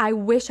 I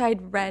wish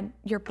I'd read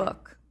your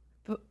book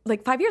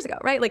 5 years ago,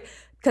 right?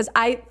 Because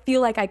I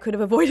feel like I could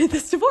have avoided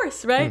this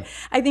divorce, right?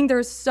 I think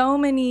there's so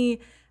many,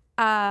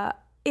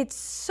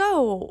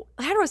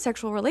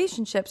 heterosexual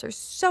relationships are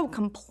so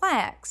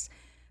complex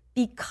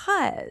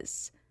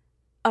because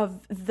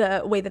of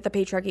the way that the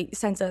patriarchy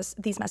sends us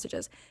these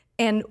messages.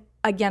 And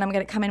again, I'm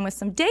going to come in with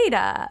some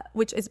data,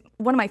 which is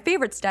one of my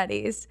favorite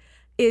studies,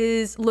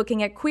 is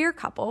looking at queer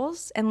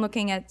couples and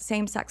looking at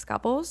same-sex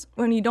couples.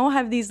 When you don't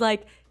have these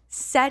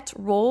set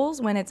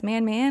roles, when it's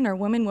man-man or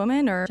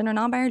woman-woman or gender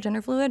non-binary,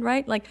 gender fluid,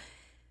 right?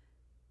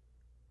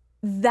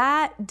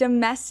 That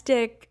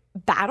domestic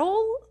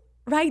battle,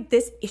 right?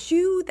 This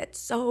issue that's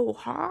so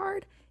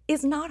hard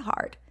is not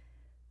hard.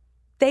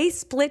 They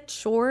split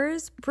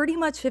chores pretty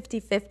much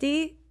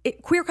 50-50.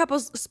 Queer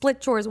couples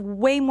split chores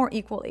way more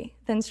equally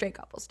than straight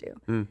couples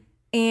do.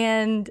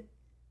 And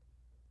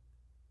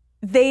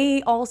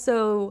they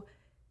also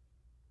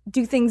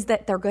do things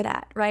that they're good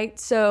at, right?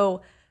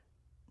 So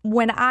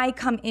when I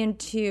come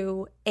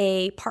into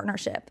a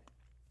partnership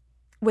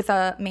with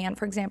a man,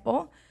 for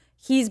example,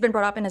 he's been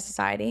brought up in a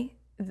society,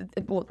 we've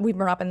been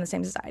brought up in the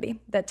same society,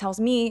 that tells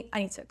me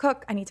I need to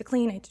cook, I need to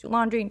clean, I need to do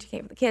laundry, I need to take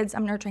care of the kids.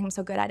 I'm nurturing him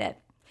so good at it.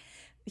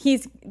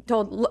 He's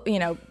told,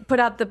 put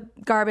out the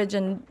garbage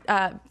and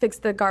fix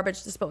the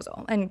garbage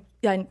disposal and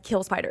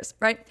kill spiders,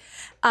 right?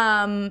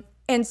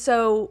 And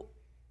so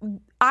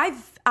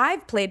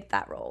I've played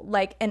that role,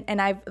 like, and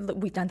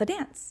we've done the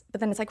dance, but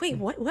then it's like, wait,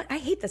 what? I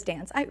hate this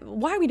dance.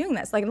 Why are we doing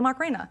this? Like the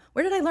Macarena,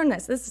 where did I learn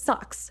this? This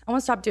sucks. I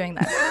want to stop doing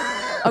this.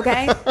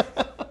 Okay,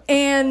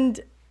 and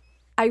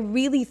I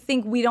really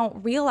think we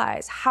don't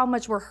realize how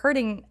much we're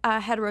hurting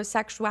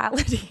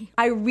heterosexuality.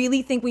 I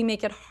really think we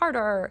make it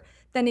harder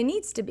than it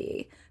needs to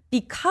be.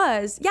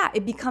 Because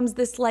it becomes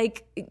this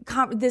like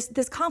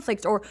this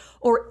conflict, or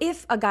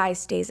if a guy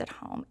stays at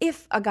home,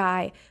 if a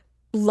guy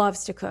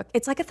loves to cook,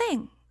 it's like a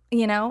thing,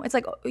 It's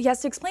like he has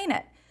to explain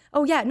it.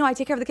 Oh yeah, no, I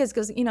take care of the kids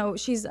because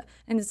she's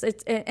and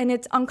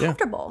it's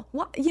uncomfortable.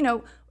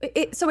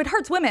 So it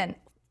hurts women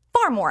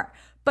far more,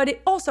 but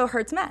it also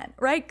hurts men,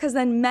 right? Because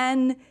then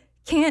men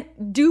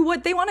can't do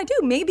what they want to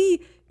do.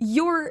 Maybe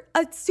you're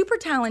a super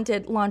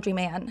talented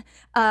laundryman.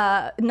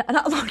 Not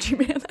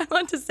laundryman, I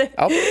want to say.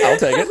 I'll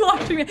take it.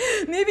 Laundryman.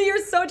 Maybe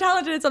you're so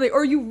talented at something,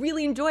 or you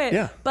really enjoy it.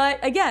 Yeah. But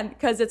again,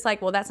 because it's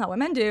like, well, that's not what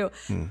men do.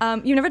 You've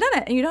never done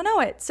it and you don't know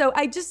it. So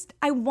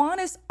I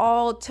want us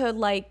all to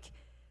like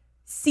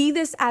see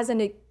this as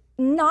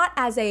not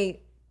as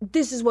a,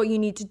 this is what you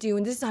need to do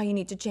and this is how you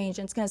need to change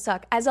and it's gonna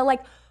suck. As a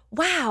like,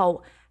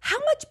 wow, how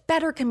much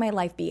better can my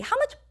life be? How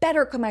much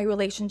better could my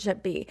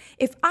relationship be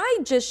if I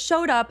just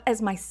showed up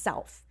as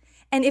myself?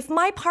 And if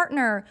my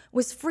partner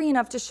was free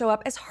enough to show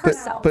up as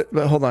herself. But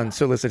hold on.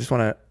 So Liz, I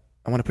want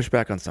to push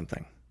back on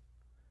something.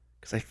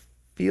 Because I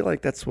feel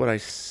like that's what I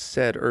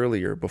said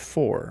earlier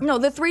before. No,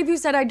 the three of you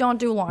said I don't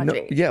do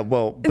laundry. No, yeah,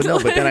 well, but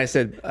then I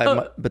said,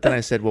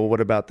 well, what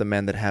about the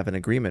men that have an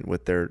agreement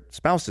with their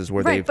spouses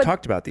where they've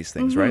talked about these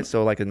things, right?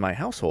 So like in my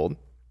household,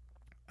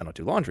 I don't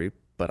do laundry,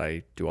 but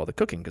I do all the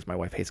cooking because my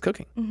wife hates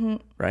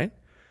cooking, right?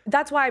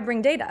 That's why I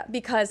bring data,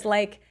 because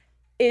like,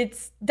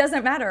 it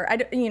doesn't matter,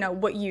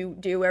 what you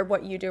do or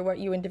what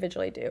you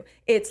individually do.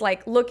 It's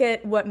like, look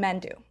at what men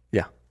do.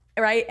 Yeah.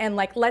 Right? And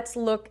like, let's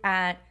look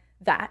at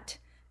that.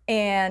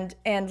 And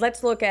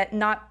let's look at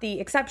not the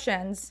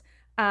exceptions,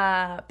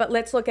 but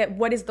let's look at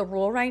what is the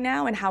rule right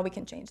now and how we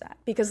can change that.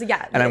 Because and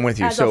I'm with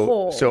you.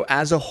 So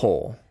as a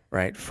whole,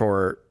 right,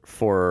 for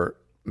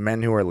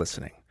men who are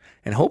listening,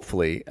 and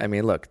hopefully, I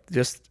mean, look,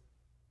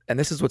 and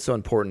this is what's so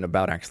important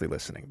about actually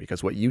listening,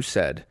 because what you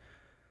said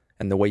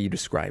and the way you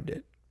described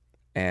it,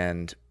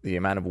 and the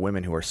amount of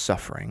women who are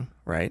suffering,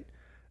 right?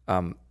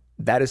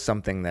 That is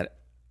something that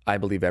I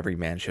believe every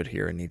man should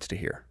hear and needs to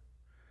hear.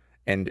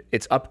 And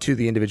it's up to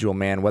the individual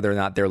man whether or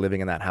not they're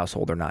living in that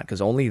household or not, because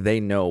only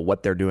they know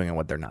what they're doing and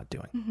what they're not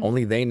doing.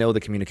 Only they know the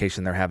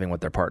communication they're having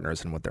with their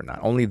partners and what they're not.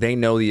 Only they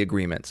know the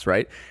agreements,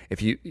 right?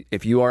 If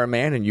you are a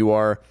man and you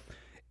are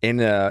in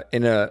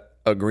a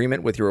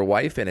agreement with your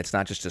wife, and it's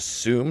not just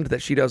assumed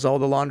that she does all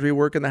the laundry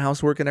work and the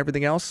housework and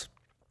everything else,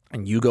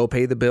 and you go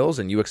pay the bills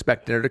and you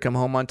expect her to come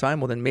home on time,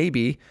 well, then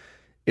maybe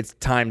it's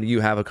time you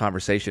have a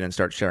conversation and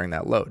start sharing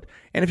that load.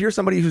 And if you're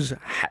somebody who's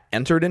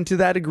entered into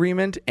that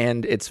agreement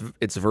and it's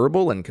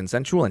verbal and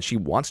consensual and she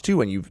wants to,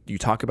 and you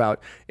talk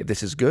about if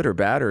this is good or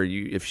bad, or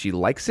if she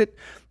likes it,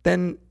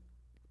 then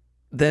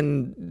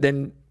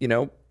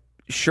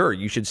sure,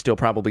 you should still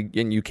probably,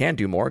 and you can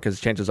do more because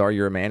chances are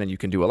you're a man and you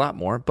can do a lot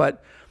more.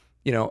 But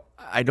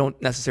I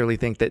don't necessarily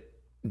think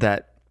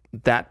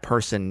that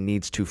person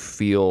needs to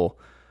feel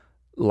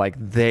like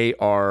they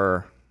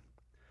are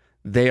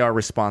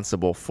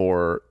responsible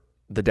for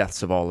the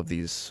deaths of all of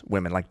these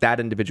women. Like that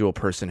individual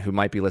person who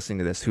might be listening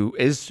to this, who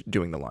is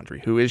doing the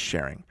laundry, who is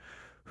sharing,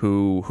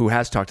 who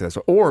has talked to this,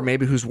 or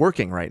maybe who's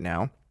working right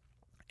now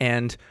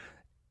and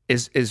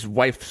his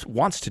wife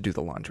wants to do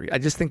the laundry. I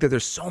just think that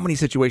there's so many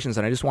situations,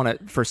 and I just want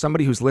to, for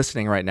somebody who's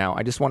listening right now,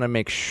 I just want to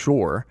make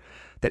sure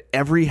that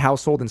every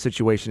household and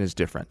situation is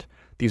different.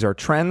 These are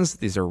trends,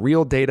 these are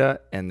real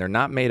data, and they're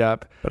not made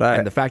up.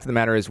 And the fact of the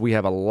matter is we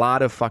have a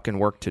lot of fucking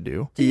work to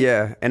do.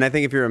 Yeah, and I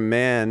think if you're a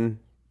man,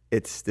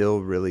 it's still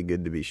really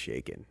good to be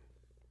shaken.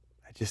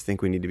 I just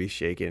think we need to be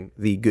shaken.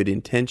 The good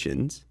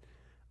intentions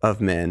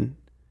of men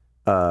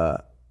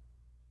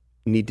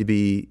need to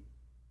be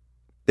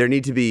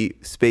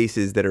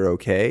spaces that are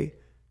okay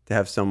to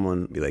have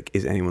someone be like,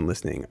 is anyone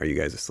listening? Are you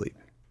guys asleep?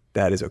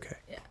 That is okay.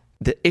 Yeah.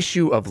 The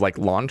issue of like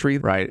laundry,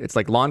 right? It's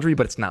like laundry,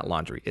 but it's not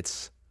laundry.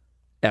 It's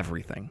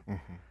everything.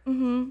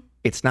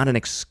 It's not an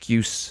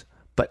excuse,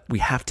 but we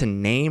have to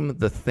name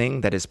the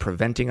thing that is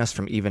preventing us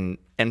from even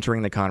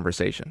entering the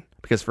conversation.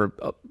 Because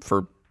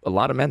for a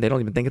lot of men, they don't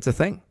even think it's a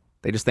thing.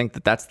 They just think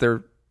that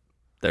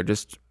they're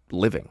just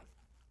living.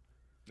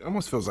 It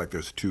almost feels like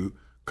there's two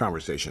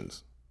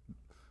conversations.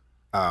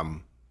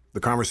 The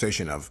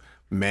conversation of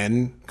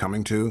men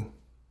coming to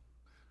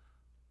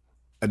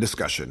a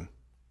discussion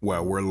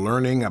where we're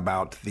learning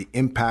about the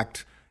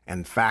impact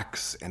and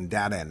facts and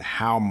data and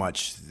how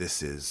much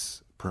this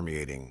is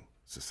permeating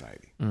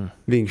society.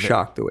 Being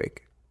shocked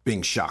awake.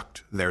 Being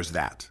shocked, there's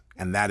that.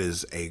 And that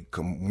is a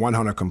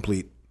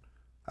 100%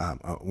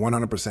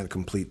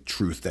 complete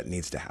truth that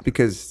needs to happen.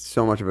 Because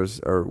so much of us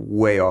are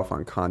way off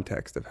on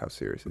context of how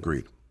serious it is.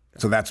 Agreed.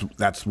 So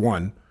that's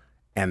one.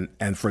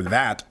 And for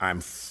that,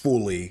 I'm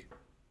fully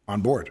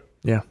on board.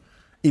 Yeah.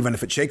 Even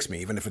if it shakes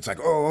me, even if it's like,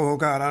 oh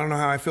God, I don't know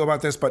how I feel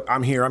about this, but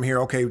I'm here.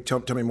 Okay,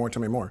 tell me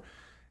more.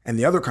 And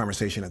the other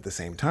conversation at the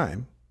same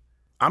time,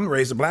 I'm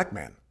raised a black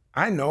man.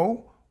 I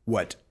know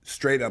what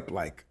straight up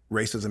like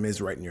racism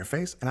is right in your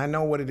face, and I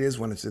know what it is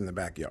when it's in the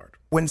backyard.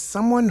 When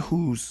someone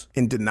who's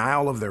in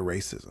denial of their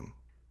racism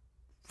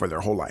for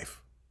their whole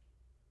life,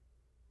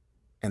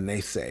 and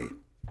they say,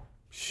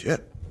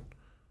 shit,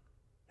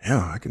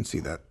 yeah, I can see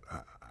that.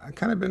 I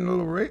kind of been a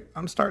little,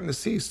 I'm starting to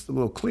see a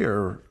little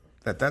clearer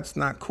that that's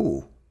not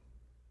cool.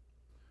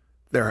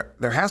 There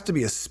has to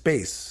be a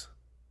space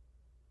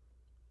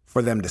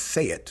for them to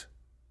say it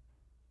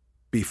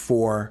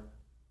before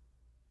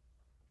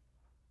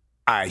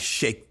I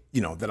shake,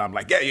 that I'm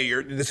like,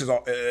 yeah, this is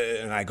all,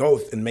 and I go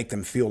and make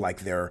them feel like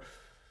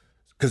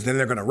because then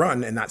they're going to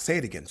run and not say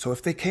it again. So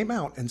if they came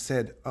out and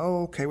said,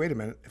 oh, okay, wait a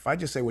minute, if I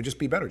just say, well, just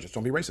be better, just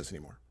don't be racist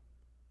anymore,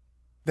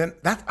 then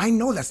I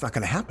know that's not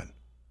going to happen.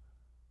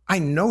 I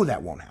know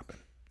that won't happen.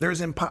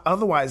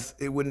 Otherwise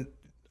it wouldn't,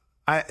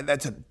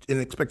 that's an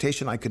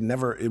expectation it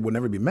would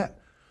never be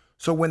met.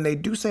 So when they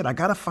do say it, I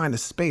got to find a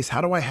space.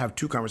 How do I have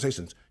two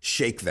conversations?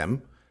 Shake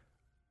them,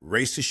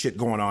 racist shit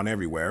going on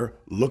everywhere,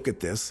 look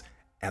at this,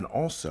 and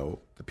also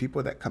the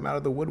people that come out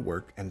of the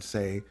woodwork and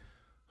say,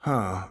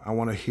 I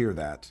want to hear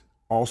that,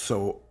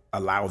 also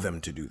allow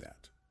them to do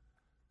that.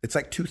 It's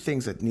like two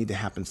things that need to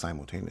happen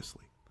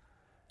simultaneously.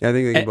 Yeah, I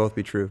think they can both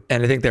be true.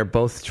 And I think they're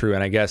both true.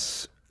 And I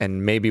guess,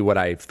 and maybe what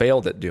I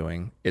failed at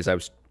doing is I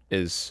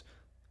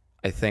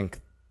think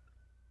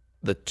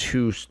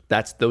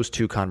those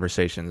two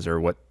conversations are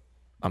what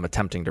I'm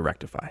attempting to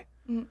rectify.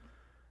 Mm.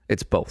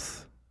 It's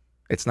both.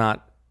 It's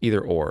not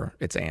either or,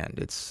 it's and.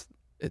 It's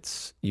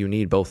you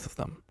need both of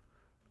them.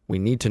 We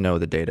need to know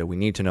the data. We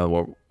need to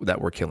know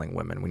that we're killing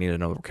women. We need to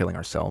know that we're killing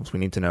ourselves. We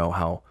need to know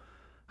how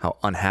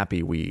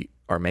unhappy we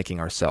are making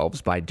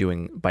ourselves by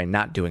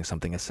not doing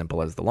something as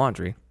simple as the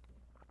laundry.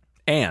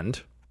 And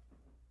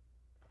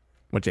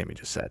what Jamie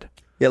just said.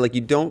 Yeah, like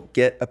you don't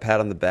get a pat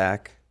on the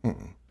back,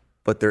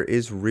 but there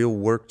is real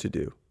work to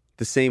do.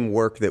 The same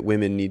work that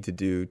women need to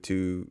do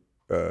to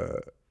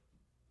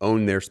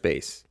own their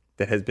space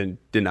that has been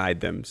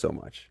denied them so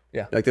much.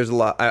 Yeah. Like there's a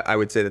lot, I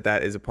would say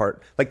that is a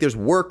part, like there's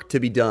work to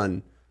be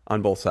done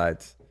on both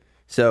sides.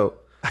 So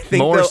I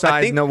think more,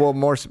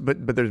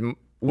 but there's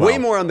way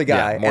more on the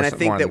guy. Yeah, and I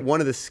think that one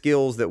of the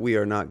skills that we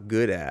are not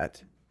good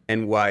at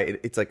and why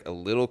it's like a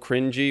little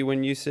cringy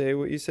when you say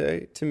what you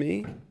say to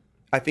me,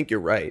 I think you're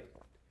right,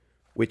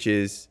 which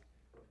is...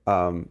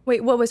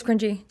 Wait, what was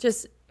cringy?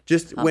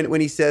 Just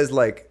when he says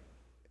like,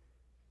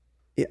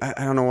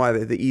 I don't know why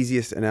the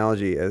easiest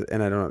analogy,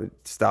 and I don't know,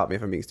 stop me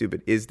if I'm being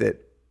stupid, is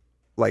that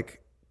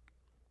like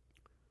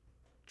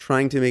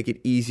trying to make it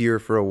easier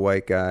for a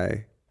white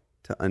guy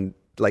to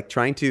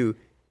trying to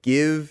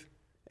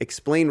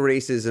explain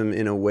racism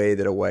in a way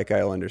that a white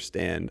guy will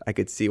understand. I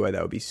could see why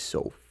that would be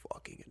so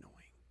fucking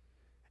annoying.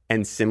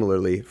 And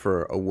similarly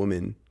for a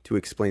woman to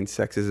explain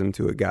sexism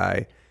to a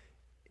guy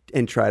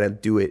and try to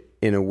do it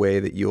in a way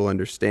that you'll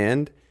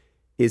understand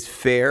is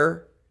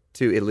fair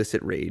to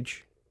elicit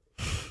rage,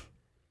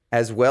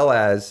 as well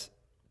as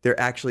there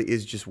actually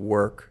is just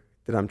work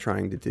that I'm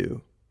trying to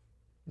do.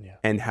 Yeah.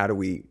 And how do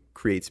we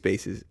create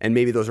spaces? And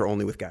maybe those are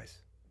only with guys.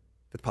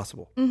 That's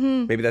possible.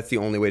 Mm-hmm. Maybe that's the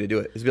only way to do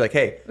it, is be like,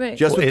 hey,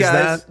 just with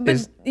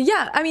guys.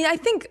 Yeah, I mean, I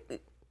think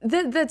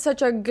that's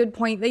such a good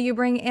point that you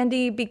bring,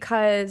 Andy,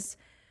 because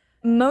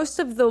most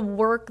of the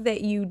work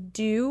that you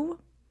do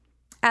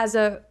as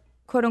a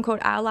quote unquote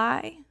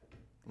ally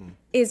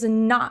is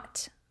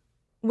not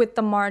with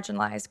the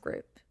marginalized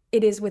group.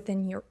 It is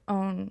within your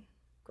own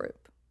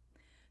group.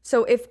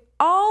 So if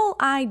all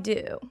I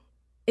do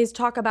is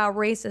talk about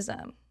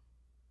racism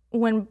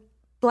when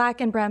Black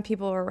and brown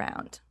people are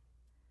around,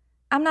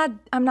 I'm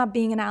not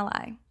being an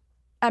ally.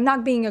 I'm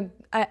not being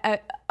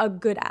a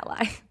good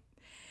ally.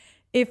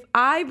 If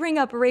I bring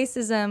up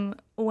racism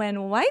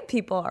when white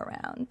people are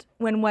around,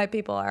 when white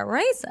people are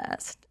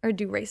racist or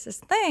do racist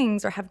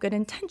things or have good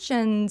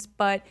intentions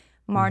but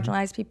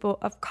marginalize people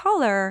of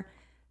color,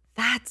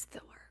 that's the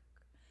work.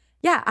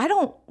 Yeah, I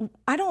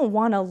don't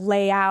want to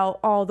lay out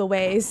all the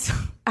ways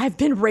I've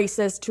been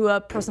racist to a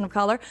person of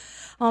color.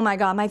 Oh my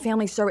God, my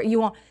family's so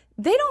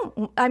they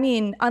don't, I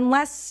mean,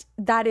 unless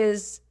that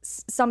is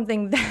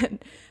something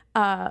that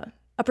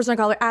a person of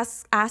color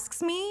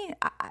asks me,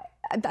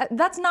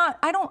 that's not,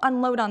 I don't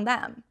unload on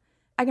them.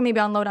 I can maybe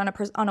unload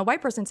on a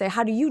white person and say,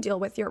 how do you deal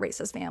with your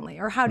racist family?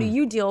 Or how do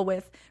you deal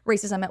with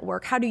racism at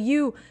work? How do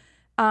you,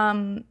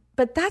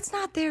 but that's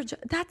not their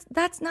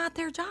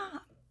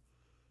job.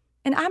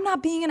 And I'm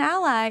not being an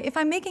ally if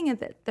I'm making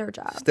it their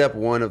job. Step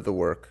one of the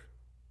work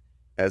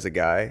as a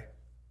guy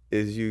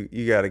is you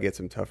got to get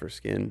some tougher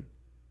skin.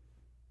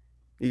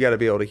 You got to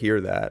be able to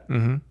hear that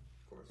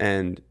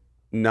and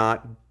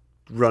not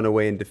run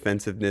away in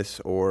defensiveness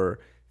or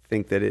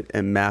think that it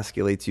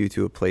emasculates you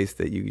to a place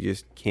that you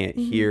just can't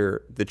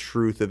hear the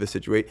truth of a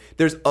situation.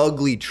 There's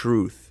ugly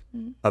truth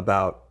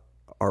about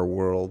our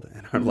world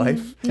and our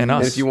life. And us.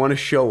 And if you want to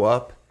show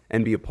up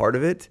and be a part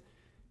of it,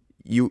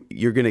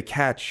 you're going to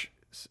catch,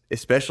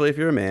 especially if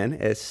you're a man,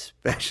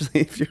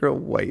 especially if you're a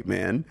white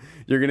man,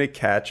 you're going to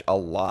catch a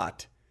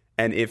lot.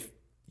 And if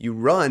you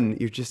run,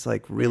 you're just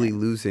like really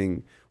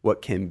losing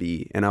what can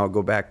be. And I'll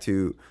go back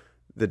to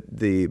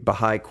the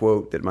Baha'i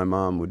quote that my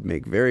mom would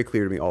make very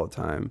clear to me all the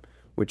time,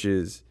 which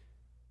is,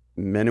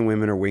 men and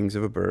women are wings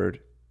of a bird,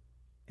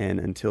 and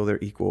until they're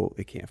equal,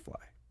 it can't fly.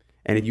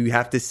 And you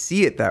have to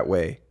see it that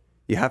way.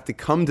 You have to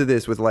come to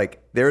this with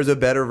like, there's a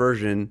better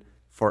version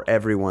for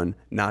everyone,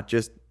 not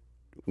just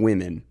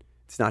women.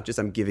 It's not just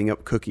I'm giving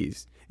up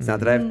cookies. It's not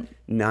that I have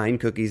 9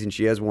 cookies and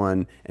she has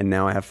 1, and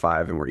now I have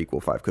 5 and we're equal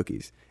 5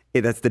 cookies.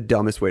 That's the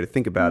dumbest way to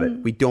think about it.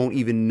 We don't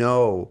even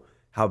know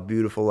how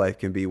beautiful life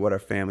can be, what our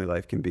family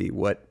life can be,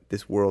 what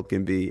this world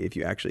can be if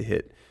you actually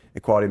hit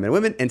equality of men and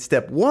women. And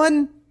step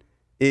 1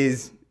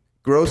 is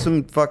grow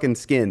some fucking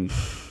skin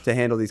to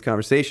handle these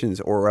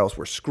conversations, or else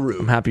we're screwed.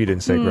 I'm happy you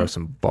didn't say grow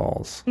some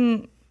balls.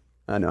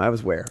 I know, I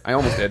was where. I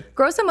almost did.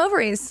 Grow some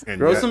ovaries.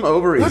 Grow some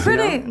ovaries.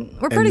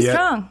 We're pretty yet-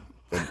 strong.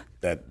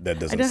 That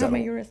doesn't I don't have settle. my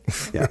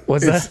uterus. Yeah.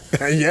 What's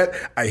that? And yet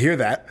I hear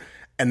that,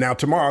 and now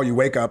tomorrow you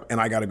wake up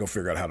and I got to go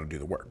figure out how to do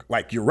the work.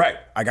 Like, you're right.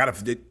 I got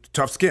to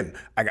tough skin.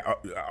 I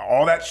got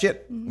all that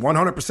shit.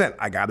 100%.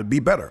 I got to be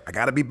better. I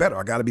got to be better.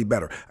 I got to be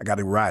better. I got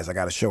to rise. I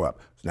got to show up.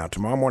 So now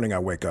tomorrow morning I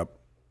wake up,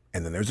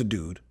 and then there's a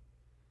dude,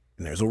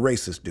 and there's a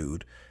racist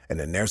dude, and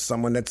then there's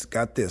someone that's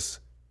got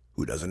this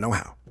who doesn't know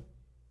how,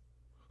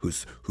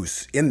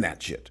 who's in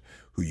that shit,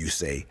 who you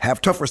say have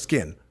tougher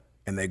skin.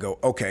 And they go,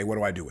 okay, what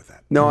do I do with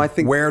that? No, I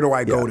think- where do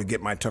I go to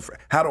get my tougher?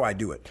 How do I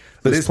do it?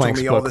 Liz Liz told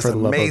Plank's me all book, this For the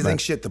Love of amazing Men.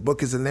 shit. The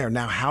book is in there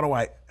now. How do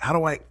I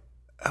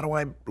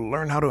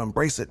learn how to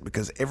embrace it?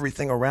 Because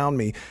everything around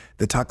me,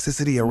 the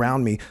toxicity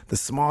around me, the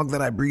smog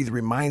that I breathe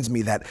reminds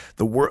me that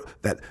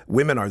that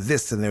women are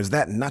this and there's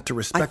that, and not to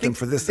respect them think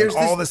for this and there's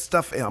all this- this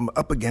stuff I'm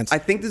up against. I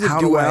think there's a How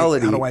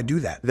duality. how do I do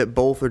that? That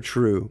both are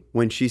true.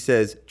 When she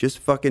says, just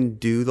fucking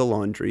do the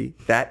laundry,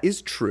 that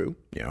is true.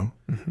 You know,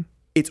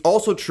 It's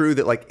also true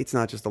that like it's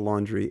not just the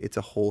laundry, it's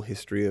a whole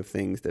history of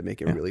things that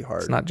make it really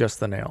hard It's not just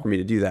the nail. for me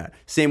to do that.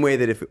 Same way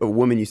that if a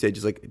woman you say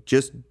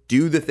just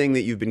do the thing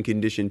that you've been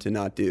conditioned to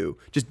not do,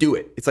 just do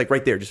it. It's like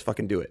right there, just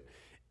fucking do it.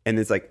 And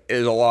it's like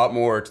there's a lot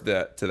more to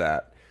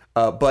that.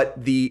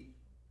 But the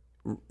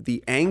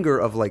anger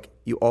of like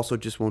you also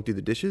just won't do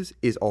the dishes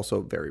is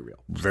also very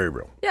real. very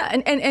real. Yeah,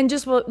 and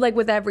just like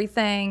with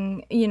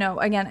everything,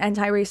 again,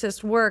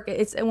 anti-racist work,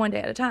 it's one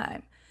day at a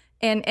time.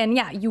 And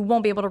yeah, you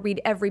won't be able to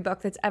read every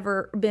book that's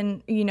ever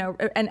been,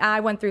 and I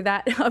went through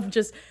that of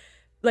just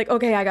like,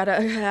 okay, I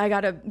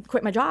gotta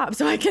quit my job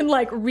so I can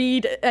like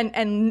read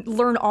and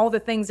learn all the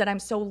things that I'm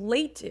so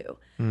late to.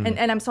 And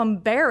I'm so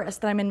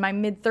embarrassed that I'm in my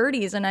mid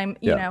 30s and I'm,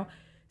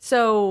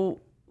 so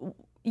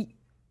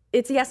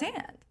it's yes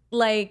and.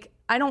 Like,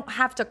 I don't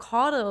have to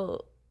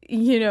coddle,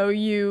 you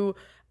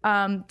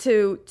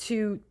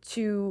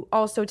to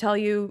also tell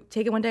you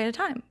take it one day at a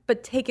time,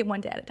 but take it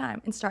one day at a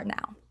time and start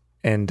now.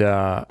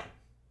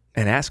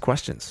 And ask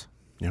questions.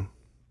 Yeah.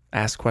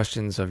 Ask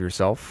questions of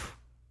yourself.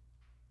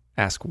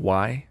 Ask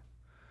why.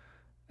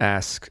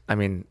 I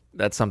mean,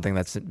 that's something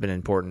that's been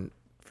important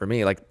for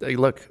me. Like,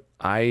 look,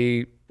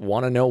 I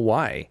want to know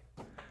why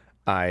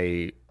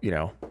I,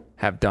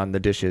 have done the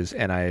dishes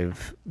and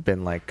I've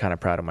been like kind of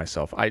proud of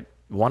myself. I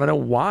want to know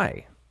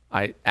why.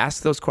 I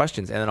ask those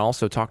questions, and then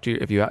also talk to you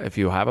if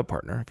you have a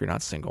partner, if you're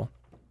not single.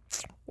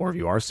 Or if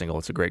you are single,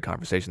 it's a great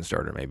conversation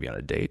starter, maybe on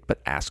a date,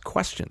 but ask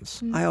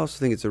questions. I also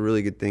think it's a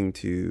really good thing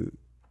to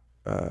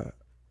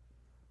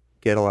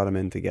get a lot of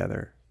men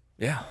together.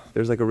 Yeah.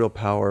 There's like a real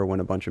power when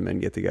a bunch of men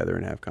get together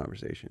and have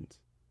conversations.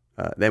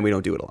 Then we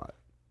don't do it a lot.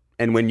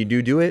 And when you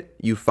do it,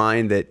 you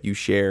find that you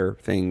share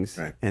things.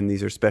 Right. And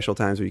these are special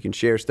times where you can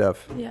share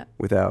stuff Yeah.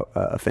 without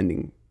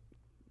offending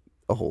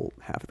a whole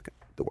half of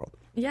the world.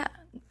 Yeah.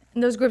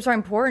 And those groups are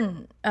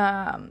important.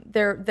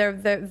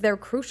 They're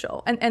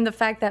crucial. And the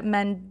fact that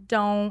men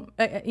don't,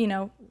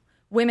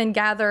 women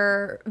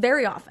gather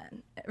very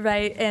often,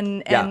 right?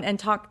 And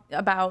talk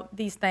about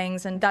these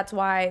things. And that's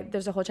why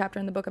there's a whole chapter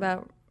in the book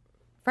about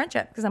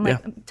friendship. Because I'm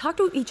like, talk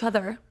to each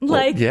other.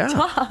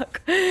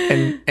 Talk.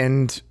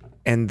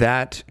 And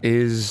that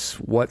is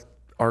what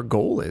our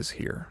goal is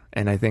here.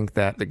 And I think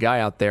that the guy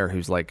out there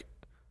who's like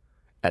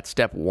at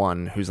step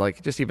 1, who's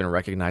like just even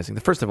recognizing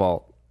that, first of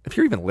all, if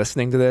you're even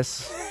listening to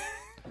this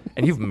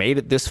and you've made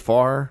it this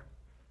far,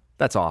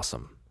 that's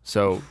awesome.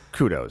 So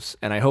kudos.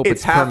 And I hope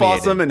it's half permeated.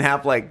 awesome and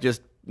half like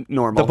just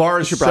normal. The bar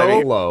is Should so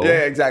probably- low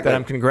Yeah, exactly. that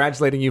I'm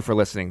congratulating you for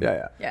listening.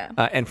 Yeah.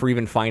 And for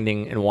even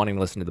finding and wanting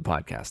to listen to the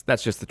podcast.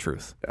 That's just the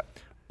truth. Yeah.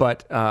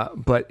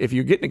 But if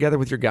you're getting together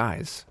with your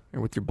guys or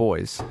with your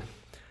boys,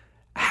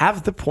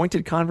 have the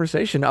pointed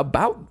conversation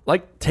about,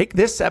 like, take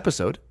this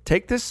episode,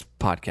 take this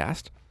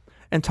podcast,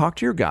 and talk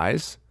to your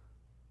guys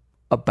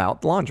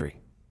about laundry,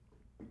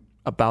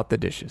 about the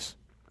dishes.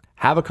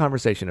 Have a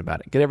conversation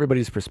about it. Get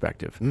everybody's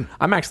perspective.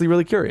 I'm actually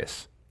really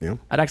curious. Yeah.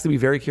 I'd actually be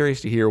very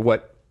curious to hear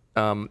what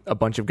a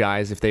bunch of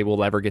guys, if they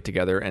will ever get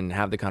together and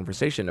have the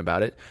conversation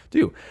about it,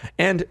 do.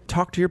 And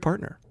talk to your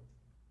partner.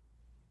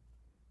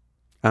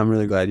 I'm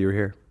really glad you were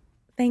here.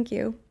 Thank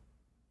you.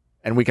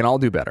 And we can all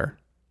do better.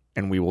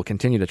 And we will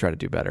continue to try to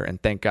do better.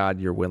 And thank God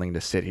you're willing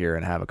to sit here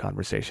and have a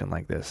conversation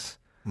like this.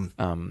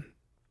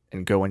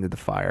 and go into the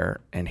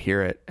fire and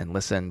hear it and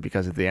listen,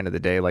 because at the end of the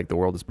day, like, the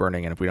world is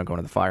burning, and if we don't go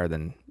into the fire,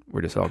 then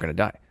we're just all going to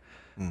die.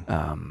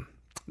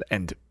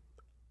 And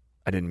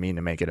I didn't mean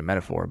to make it a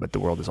metaphor, but the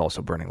world is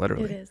also burning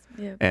literally. It is.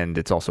 Yeah. And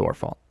it's also our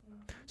fault.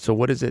 So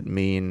what does it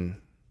mean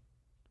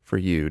for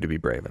you to be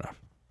brave enough?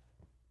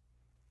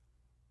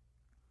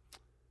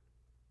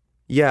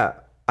 Yeah,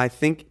 I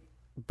think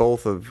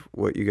both of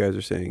what you guys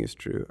are saying is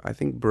true. I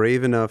think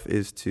brave enough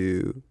is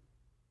to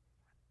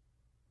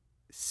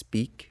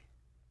speak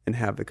and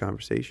have the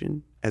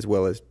conversation, as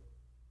well as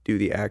do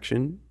the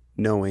action,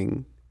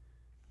 knowing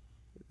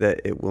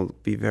that it will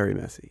be very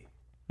messy.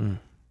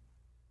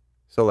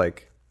 So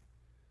like,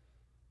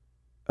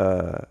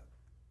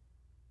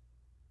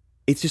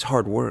 it's just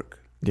hard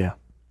work. Yeah.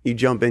 You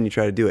jump in, you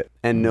try to do it,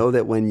 and know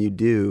that when you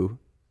do,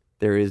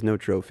 there is no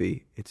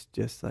trophy. It's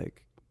just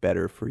like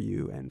better for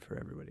you and for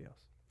everybody else.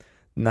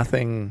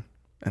 Nothing,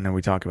 I know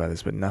we talk about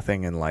this, but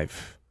nothing in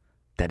life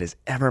that has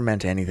ever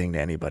meant anything to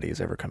anybody has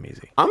ever come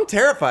easy. I'm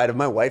terrified of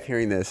my wife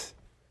hearing this.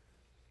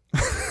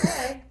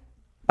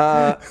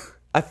 I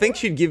think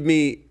she'd give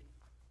me,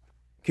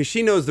 because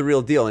she knows the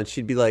real deal, and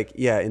she'd be like,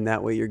 yeah, in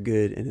that way you're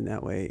good, and in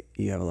that way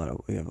you have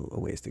a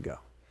ways to go.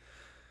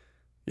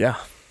 Yeah.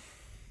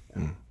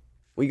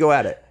 We go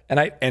at it.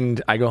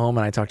 And I go home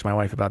and I talk to my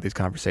wife about these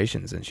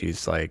conversations, and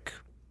she's like,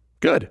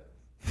 good.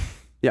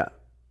 Yeah.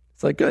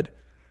 It's like, good.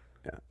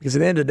 Yeah. Because at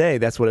the end of the day,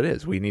 that's what it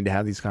is. We need to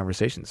have these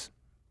conversations.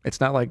 It's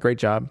not like, great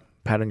job,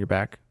 pat on your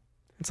back.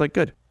 It's like,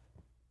 good.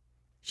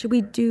 Should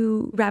we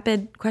do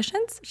rapid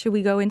questions? Should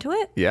we go into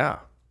it? Yeah.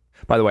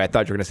 By the way, I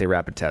thought you were going to say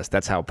rapid test.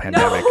 That's how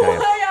pandemic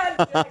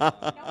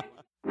I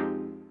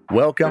am.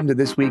 Welcome to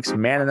this week's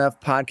Man Enough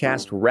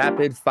podcast,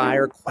 Rapid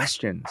Fire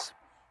Questions.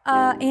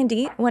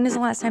 Andy, when is the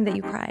last time that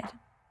you cried?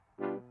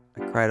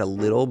 I cried a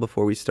little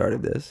before we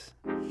started this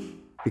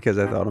because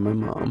I thought of my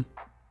mom.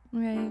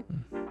 Right.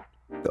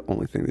 The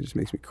only thing that just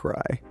makes me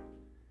cry.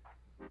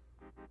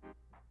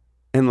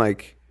 And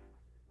like,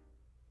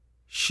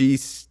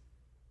 she's,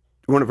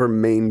 one of her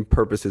main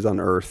purposes on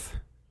earth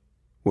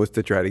was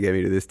to try to get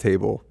me to this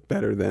table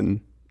better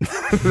than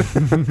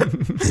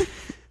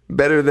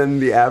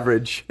the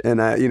average.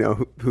 And I,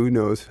 who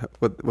knows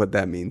what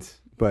that means,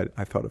 but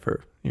I thought of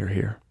her. You're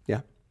here.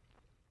 Yeah.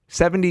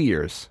 70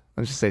 years.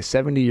 Let's just say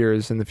 70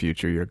 years in the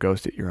future, you're a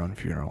ghost at your own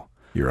funeral.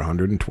 You're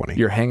 120.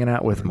 You're hanging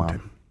out with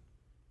mom.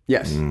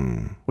 Yes.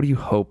 What do you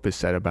hope is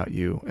said about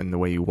you and the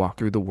way you walk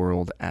through the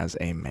world as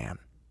a man?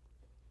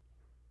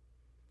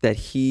 That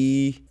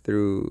he,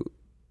 through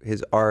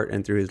his art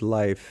and through his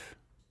life,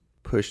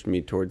 pushed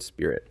me towards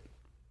spirit.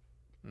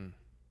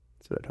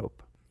 That's what I'd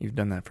hope. You've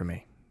done that for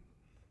me.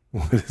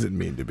 What does it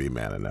mean to be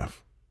man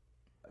enough?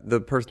 The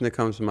person that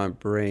comes to my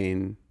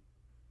brain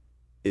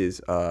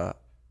is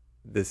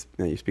this.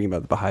 You're speaking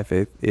about the Baha'i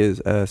faith.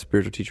 Is a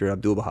spiritual teacher,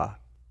 Abdul Baha,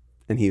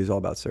 and he was all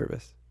about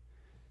service.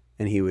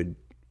 And he would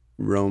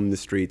roam the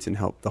streets and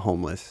help the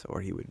homeless,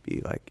 or he would be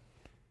like.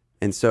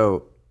 And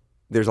so,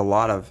 there's a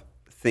lot of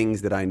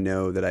things that I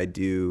know that I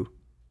do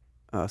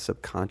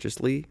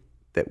subconsciously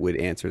that would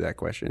answer that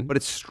question. But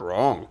it's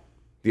strong.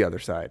 The other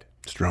side,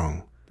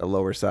 Strong. the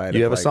lower side.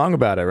 You of have a song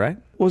about it, right?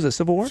 What was it,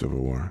 Civil War? Civil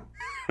War.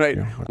 right?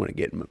 Yeah. I want to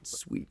get in my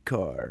sweet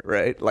car,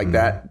 right? Like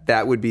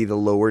that would be the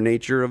lower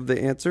nature of the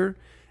answer.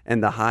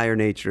 And the higher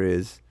nature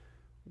is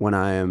when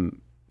I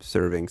am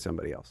serving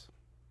somebody else.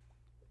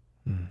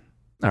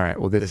 All right.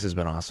 Well, this has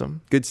been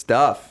awesome. Good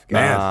stuff,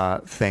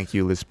 guys. Thank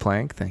you, Liz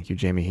Plank. Thank you,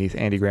 Jamie Heath.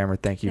 Andy Grammer,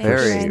 thank you Thank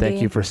for you, Andy. thank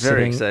you for Very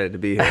sitting excited to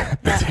be here.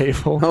 at the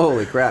table.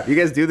 Holy crap. You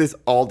guys do this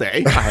all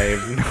day? I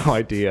have no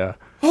idea.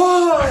 So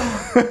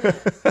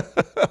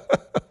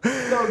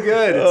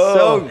good. It's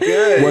so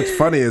good. What's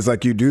funny is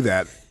like you do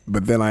that,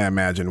 but then I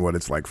imagine what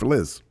it's like for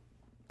Liz.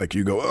 Like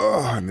you go,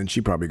 oh, and then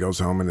she probably goes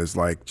home and is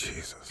like,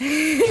 Jesus.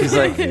 She's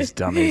like, these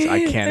dummies. I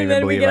can't And even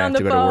then we believe get I on have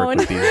to the go to work phone.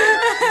 with these.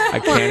 I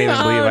can't even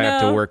believe I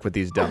have to no. work with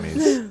these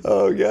dummies.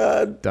 Oh,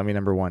 God. Dummy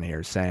number one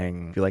here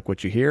saying, if you like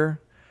what you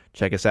hear,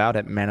 check us out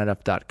at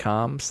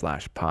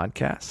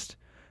manenough.com/podcast.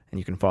 And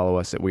you can follow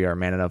us at We Are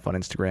Man Enough on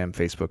Instagram,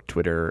 Facebook,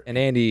 Twitter. And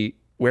Andy,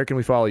 where can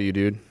we follow you,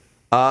 dude?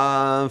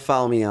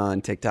 Follow me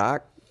on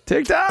TikTok.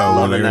 TikTok. Oh,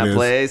 Loving there it that is.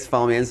 place.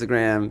 Follow me on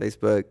Instagram,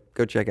 Facebook.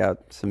 Go check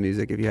out some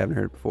music if you haven't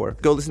heard it before.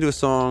 Go listen to a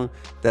song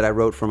that I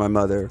wrote for my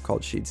mother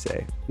called She'd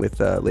Say with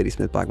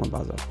Ladysmith Black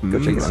Mambazo. Go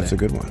check it out. That's a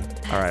good one.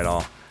 All right,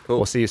 all. Cool.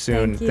 We'll see you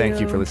soon. Thank Thank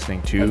you you. for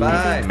listening to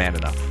Bye-bye. Man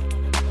Enough.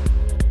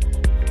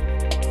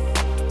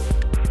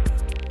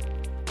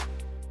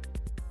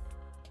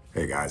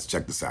 Hey guys,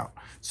 check this out.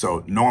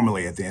 So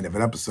normally at the end of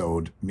an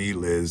episode, me,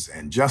 Liz,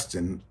 and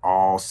Justin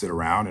all sit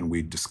around and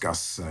we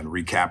discuss and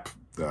recap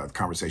the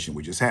conversation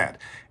we just had.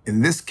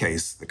 In this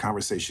case, the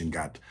conversation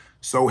got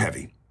so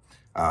heavy.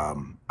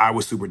 I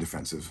was super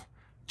defensive.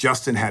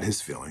 Justin had his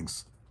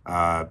feelings.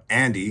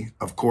 Andy,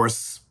 of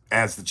course,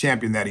 as the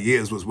champion that he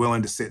is, was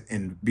willing to sit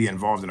and be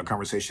involved in a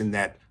conversation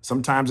that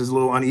sometimes is a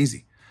little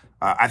uneasy.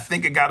 I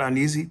think it got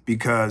uneasy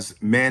because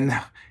men,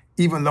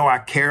 even though I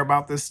care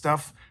about this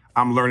stuff,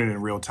 I'm learning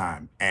in real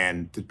time.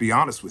 And to be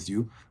honest with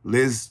you,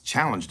 Liz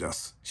challenged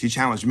us. She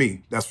challenged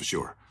me, that's for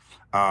sure.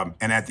 And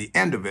at the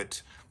end of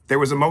it, there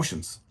was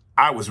emotions.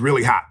 I was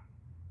really hot.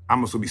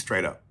 I'm just gonna be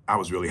straight up. I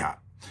was really hot.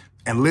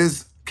 And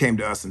Liz came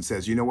to us and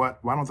says, you know what?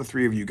 Why don't the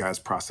three of you guys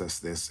process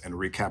this and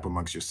recap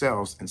amongst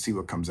yourselves and see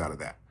what comes out of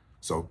that?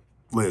 So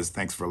Liz,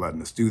 thanks for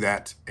letting us do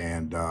that.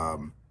 And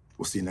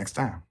we'll see you next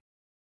time.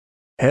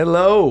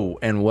 Hello,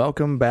 and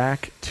welcome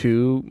back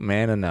to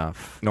Man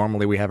Enough.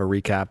 Normally we have a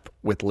recap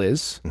with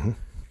Liz,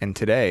 and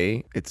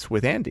today it's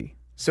with Andy.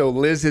 So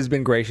Liz has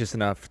been gracious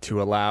enough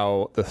to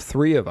allow the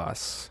three of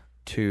us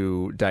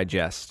to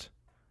digest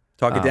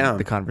Talk it down.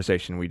 the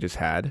conversation we just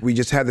had. We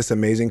just had this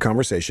amazing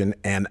conversation,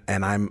 and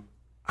I'm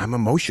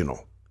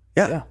emotional.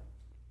 Yeah.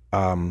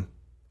 And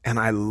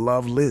I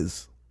love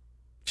Liz.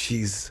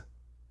 She's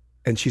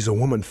a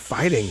woman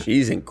fighting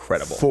She's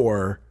incredible.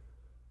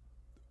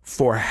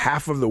 for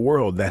half of the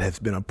world that has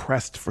been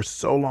oppressed for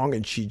so long,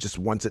 and she just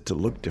wants it to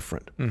look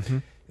different.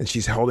 And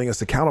she's holding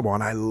us accountable,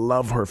 and I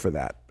love her for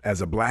that.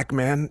 As a black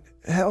man,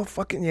 hell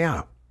fucking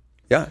yeah.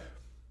 Yeah.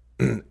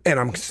 And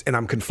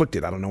I'm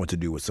conflicted. I don't know what to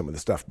do with some of the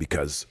stuff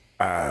because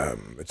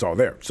it's all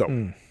there. So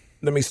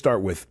let me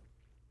start with,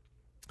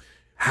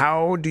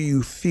 how do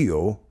you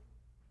feel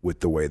with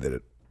the way that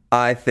it?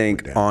 I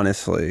think,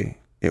 honestly,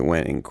 it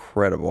went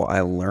incredible. I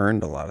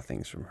learned a lot of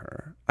things from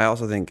her. I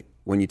also think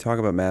when you talk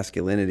about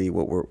masculinity,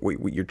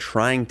 what you're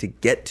trying to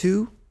get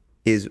to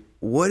is,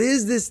 what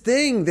is this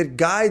thing that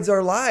guides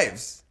our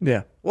lives?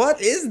 Yeah. What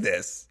is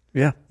this?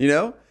 Yeah. You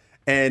know?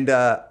 And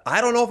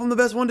I don't know if I'm the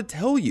best one to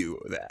tell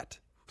you that.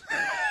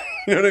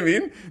 You know what I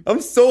mean? I'm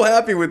so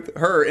happy with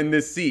her in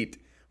this seat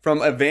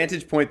from a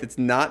vantage point that's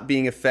not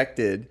being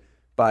affected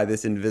by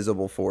this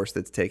invisible force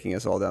that's taking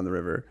us all down the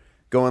river.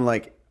 Going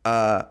like,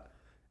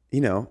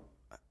 you know,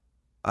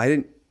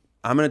 I'm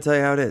going to tell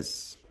you how it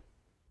is.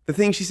 The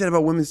thing she said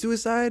about women's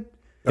suicide.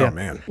 Oh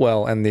man.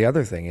 Well, and the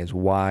other thing is,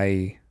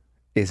 why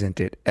isn't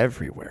it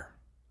everywhere?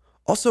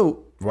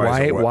 Also,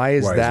 Why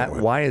is what?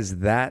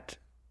 that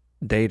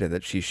data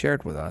that she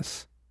shared with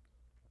us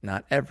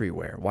not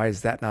everywhere? Why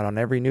is that not on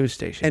every news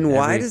station? and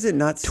why every does it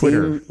not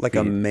Twitter seem like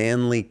a feed?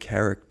 manly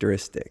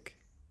characteristic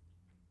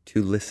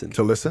to listen?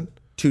 To listen?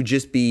 To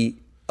just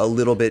be a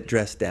little bit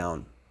dressed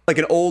down. Like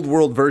an old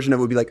world version of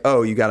it would be like,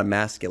 oh, you got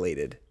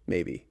emasculated,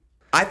 maybe.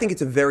 I think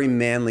it's a very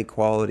manly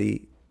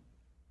quality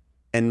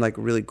and like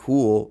really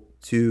cool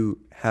to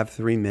have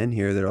three men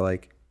here that are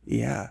like,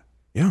 yeah,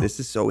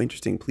 this is so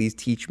interesting. Please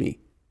teach me.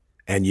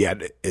 And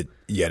yet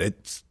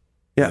it's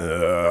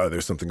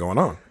there's something going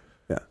on.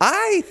 Yeah.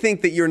 I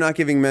think that you're not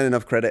giving men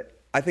enough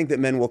credit. I think that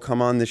men will come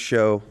on this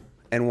show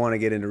and want to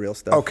get into real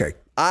stuff. Okay.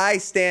 I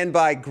stand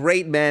by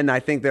great men.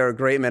 I think there are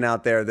great men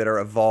out there that are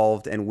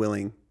evolved and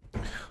willing.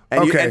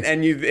 And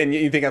Okay.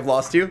 you think I've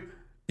lost you?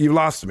 You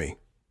lost me.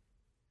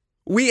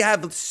 We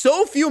have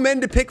so few men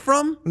to pick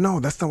from.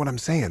 No, that's not what I'm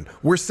saying.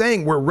 We're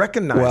saying we're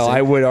recognizing. Well,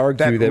 I would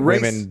argue that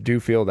race- women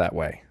do feel that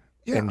way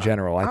in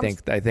general. I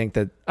think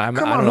that I Come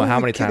don't on, know who how are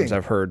you many times kidding?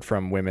 I've heard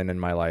from women in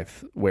my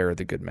life, where are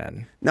the good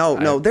men?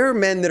 No, there are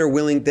men that are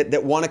willing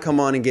that want to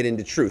come on and get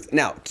into truth.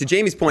 Now, to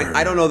Jamie's point,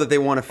 I don't know that they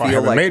want to feel I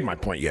haven't like made my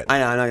point yet. I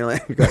know. You're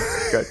like,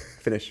 good,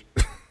 finish.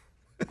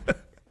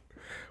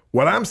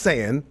 What I'm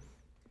saying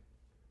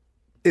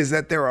is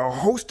that there are a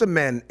host of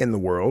men in the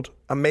world,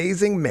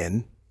 amazing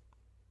men,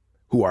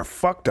 who are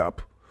fucked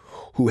up,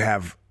 who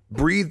have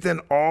breathed in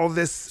all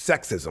this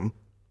sexism,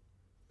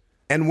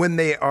 and when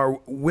they are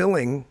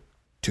willing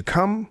to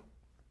come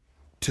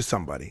to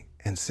somebody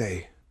and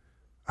say,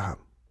 I'm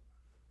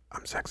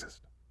sexist,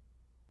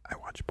 I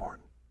watch porn,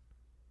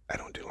 I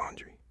don't do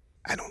laundry,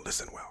 I don't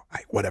listen well,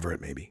 whatever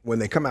it may be. When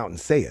they come out and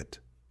say it,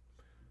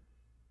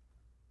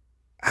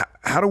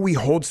 how do we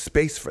hold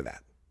space for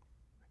that?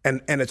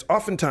 And it's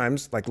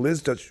oftentimes, like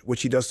Liz does what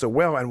she does so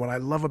well, and what I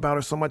love about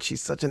her so much,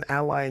 she's such an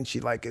ally, and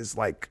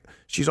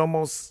she's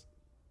almost,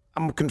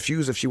 I'm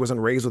confused if she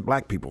wasn't raised with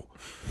black people.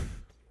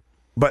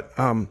 But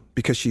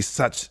because she's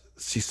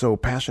so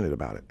passionate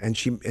about it, and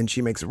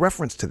she makes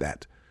reference to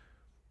that.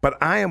 But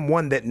I am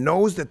one that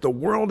knows that the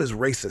world is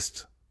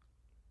racist.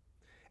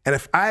 And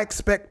if I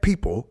expect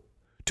people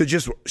to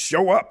just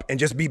show up and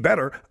just be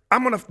better,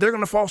 they're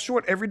gonna fall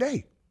short every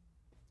day.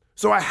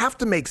 So I have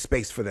to make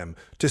space for them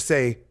to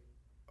say,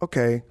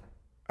 okay,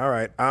 all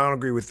right, I don't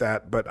agree with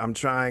that, but I'm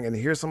trying, and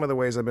here's some of the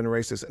ways I've been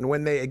racist. And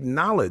when they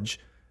acknowledge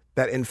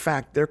that, in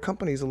fact, their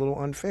company's a little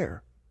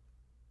unfair,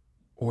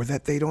 or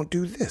that they don't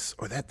do this,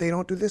 or that they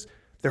don't do this,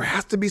 there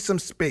has to be some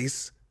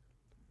space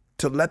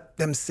to let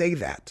them say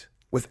that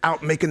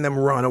without making them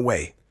run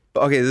away.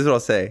 Okay, this is what I'll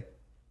say.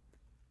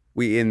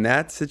 In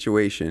that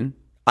situation,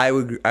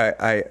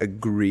 I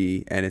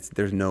agree, and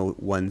there's no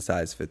one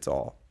size fits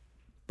all.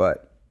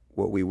 But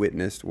what we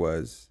witnessed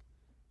was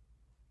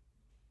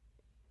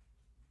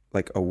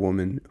like a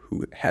woman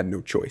who had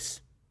no choice.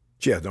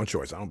 She has no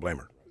choice. I don't blame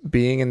her.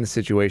 Being in the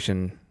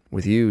situation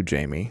with you,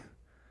 Jamie,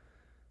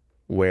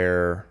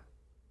 where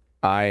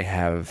I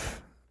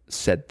have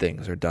said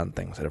things or done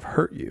things that have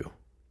hurt you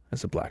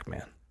as a black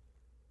man.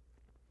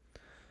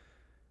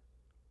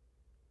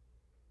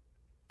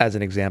 As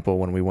an example,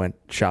 when we went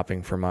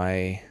shopping for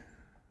my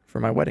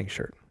wedding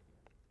shirt,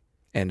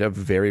 and a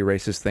very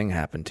racist thing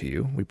happened to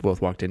you. We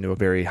both walked into a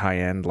very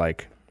high-end,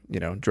 like,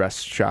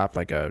 dress shop,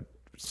 like a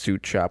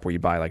suit shop where you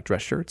buy like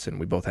dress shirts, and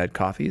we both had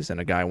coffees, and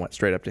a guy went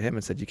straight up to him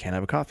and said, "You can't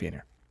have a coffee in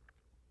here."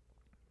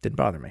 Didn't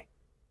bother me.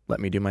 Let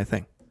me do my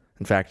thing.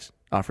 In fact,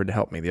 offered to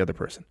help me, the other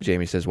person.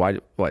 Jamie says, "Why?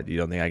 What? You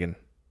don't think you think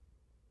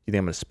I'm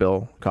going to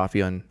spill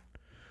coffee on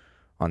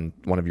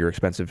one of your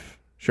expensive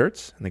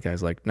shirts?" And the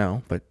guy's like,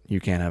 "No, but you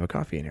can't have a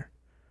coffee in here."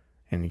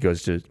 And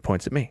he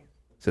points at me,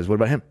 says, "What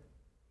about him?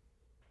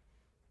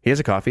 He has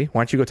a coffee.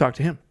 Why don't you go talk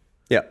to him?"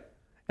 Yeah.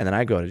 And then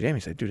I go to Jamie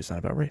and say, "Dude, it's not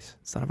about race.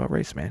 It's not about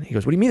race, man." He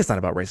goes, "What do you mean it's not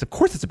about race?" Of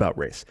course it's about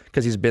race,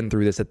 because he's been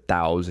through this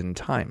 1,000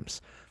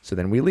 times. So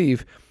then we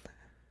leave,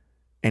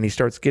 and he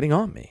starts getting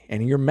on me,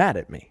 and you're mad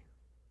at me.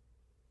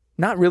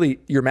 Not really,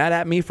 you're mad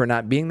at me for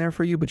not being there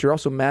for you, but you're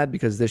also mad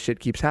because this shit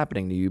keeps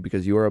happening to you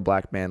because you are a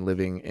black man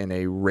living in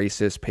a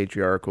racist,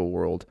 patriarchal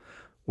world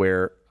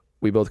where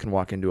we both can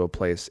walk into a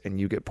place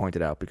and you get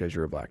pointed out because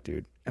you're a black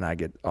dude and I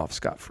get off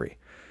scot-free.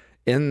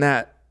 In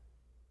that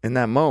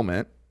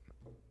moment,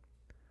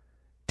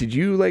 did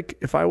you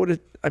if I would have,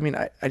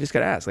 I just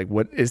got to ask,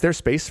 what, is there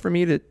space for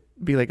me to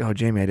be like, "Oh,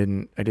 Jamie, I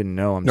didn't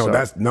know. I'm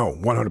sorry." No,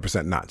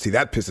 100% not. See,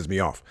 that pisses me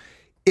off.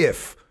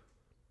 If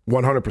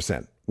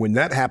 100%, when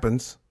that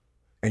happens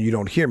and you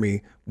don't hear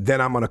me, then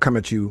I'm going to come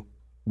at you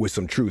with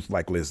some truth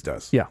like Liz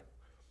does. Yeah.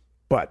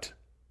 But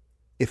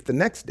if the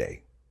next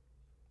day,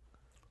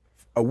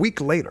 a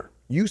week later,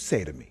 you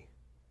say to me,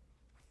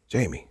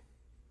 "Jamie,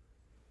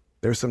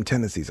 there's some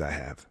tendencies I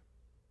have.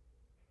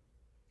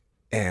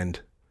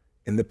 And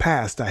in the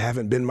past, I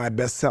haven't been my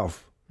best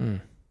self."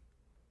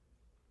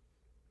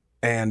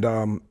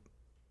 And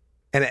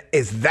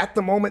is that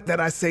the moment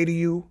that I say to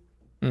you?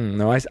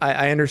 No,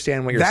 I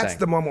understand what you're saying. That's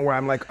the moment where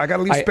I'm like, I got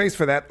to leave space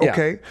for that,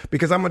 okay? Yeah.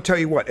 Because I'm going to tell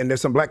you what, and there's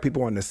some black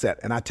people on the set,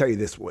 and I tell you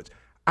this, Woods.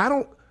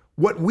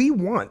 What we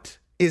want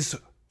is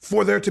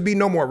for there to be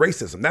no more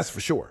racism, that's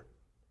for sure.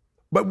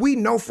 But we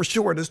know for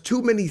sure there's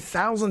too many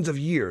thousands of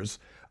years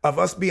of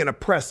us being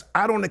oppressed.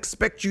 I don't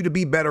expect you to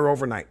be better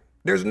overnight.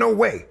 There's no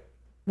way.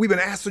 We've been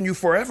asking you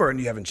forever and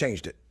you haven't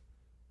changed it.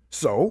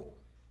 So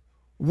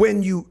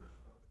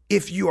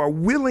if you are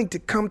willing to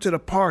come to the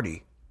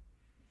party,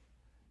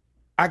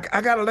 I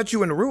got to let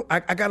you in the room. I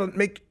got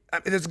to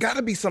there's got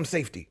to be some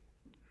safety.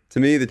 To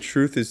me, the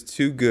truth is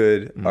too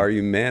good. Are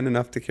you man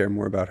enough to care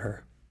more about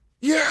her?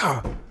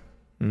 Yeah.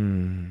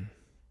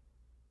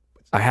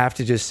 I have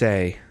to just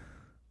say,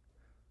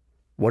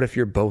 what if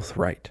you're both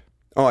right?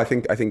 Oh, I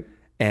think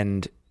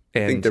and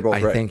they're both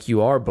right. I think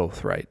you are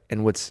both right.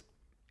 And what's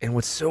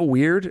so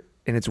weird,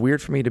 and it's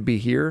weird for me to be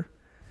here,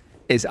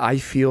 is I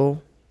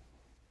feel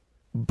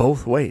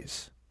both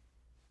ways.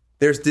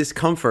 There's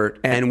discomfort,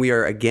 and we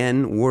are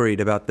again worried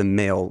about the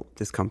male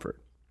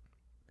discomfort.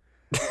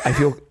 I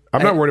feel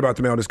I'm not worried about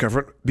the male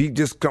discomfort. Be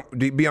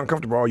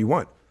uncomfortable all you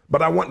want.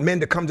 But I want men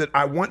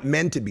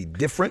to be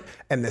different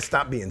and to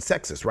stop being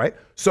sexist, right?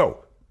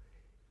 So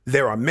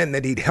there are men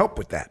that need help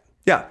with that.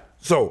 Yeah.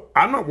 So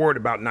I'm not worried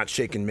about not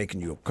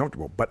making you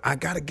comfortable, but I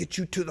got to get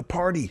you to the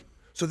party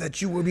so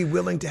that you will be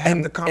willing to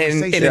have the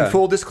conversation. And in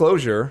full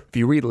disclosure, if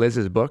you read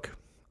Liz's book,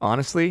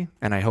 honestly,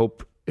 and I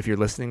hope if you're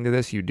listening to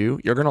this, you do,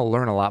 you're going to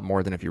learn a lot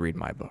more than if you read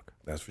my book.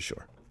 That's for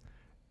sure.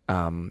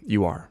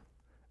 You are.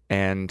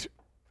 And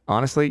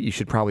honestly, you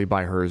should probably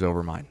buy hers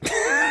over mine.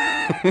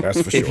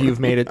 That's for sure. If you've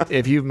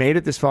made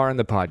it this far in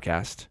the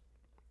podcast,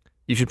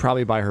 you should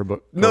probably buy her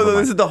book. No,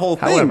 this is the whole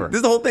thing. However, this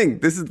is the whole thing.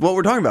 This is what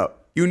we're talking about.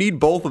 You need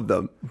both of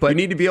them. But you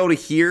need to be able to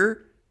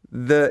hear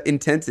the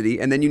intensity,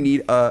 and then you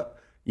need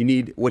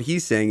what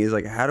he's saying is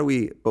how do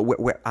we? But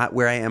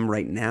where I am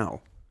right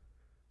now,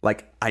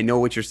 I know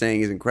what you're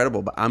saying is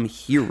incredible, but I'm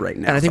here right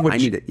now. And I think I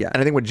need it. Yeah.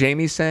 And I think what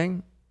Jamie's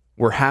saying,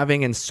 we're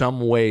having in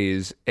some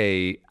ways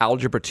a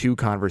algebra 2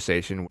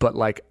 conversation, but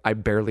I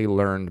barely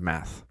learned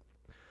math.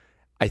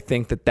 I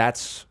think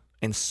that's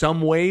in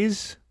some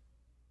ways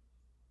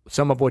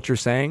some of what you're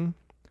saying,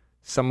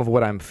 some of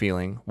what I'm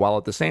feeling, while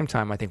at the same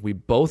time I think we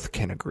both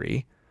can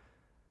agree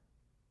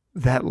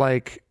that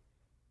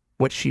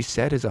what she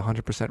said is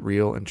 100%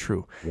 real and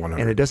true. 100.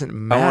 And it doesn't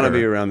matter. I want to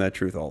be around that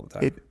truth all the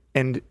time.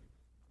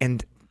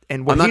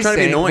 And what I'm not he's trying to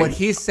be saying, annoying. what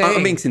he's saying,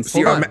 I'm being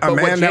sincere. A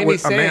man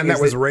that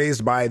was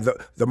raised by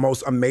the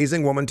most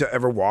amazing woman to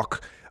ever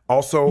walk.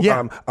 Also,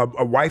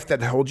 a wife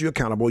that holds you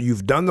accountable.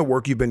 You've done the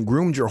work. You've been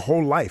groomed your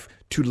whole life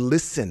to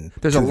listen.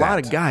 There's a lot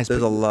of guys.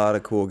 There's a lot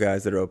of cool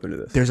guys that are open to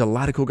this. There's a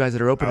lot of cool guys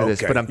that are open to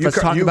this. But let's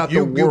talk about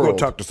the world. You go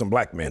talk to some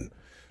black men.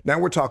 Now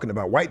we're talking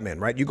about white men,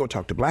 right? You go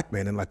talk to black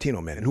men and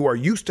Latino men who are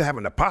used to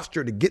having a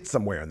posture to get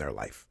somewhere in their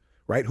life,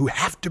 right? Who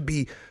have to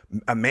be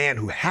a man,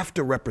 who have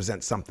to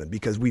represent something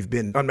because we've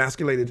been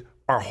unmasculated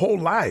our whole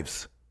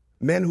lives.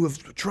 Men who have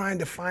trying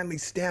to finally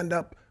stand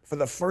up for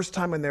the first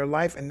time in their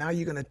life, and now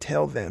you're going to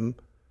tell them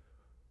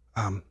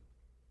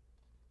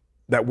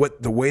that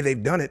the way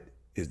they've done it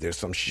is there's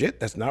some shit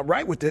that's not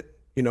right with it.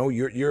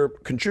 You're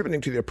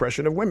contributing to the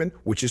oppression of women,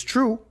 which is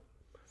true.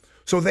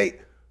 So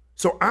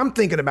I'm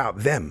thinking about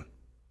them,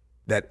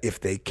 that if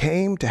they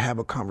came to have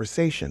a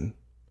conversation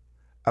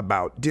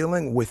about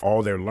dealing with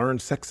all their learned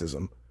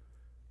sexism,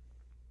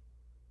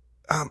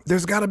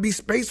 there's got to be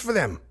space for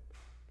them.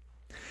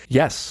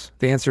 Yes,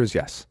 the answer is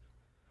yes.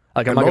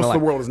 Like, I'm And not most gonna of the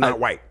lie. world is not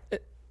white.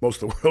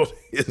 Most of the world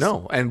is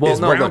No, and is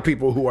no, brown look,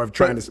 people who are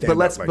trying to stand but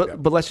let's up like but,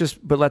 that.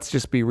 but let's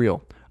just be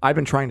real. I've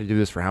been trying to do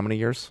this for how many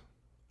years?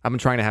 I've been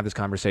trying to have this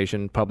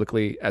conversation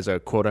publicly as a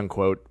quote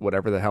unquote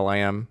whatever the hell I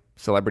am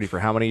celebrity for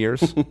how many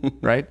years,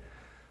 right?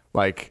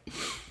 Like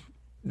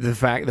the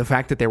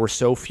fact that there were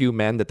so few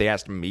men that they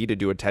asked me to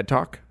do a TED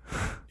Talk,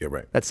 You're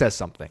right. that says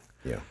something.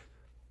 Yeah.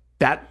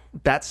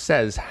 That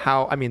says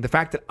how, I mean, the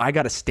fact that I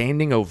got a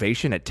standing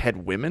ovation at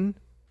TED Women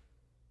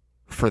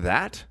for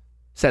that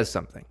says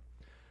something.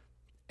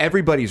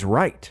 Everybody's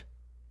right.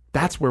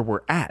 That's where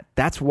we're at.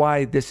 That's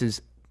why this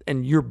is,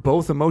 and you're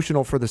both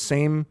emotional for the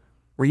same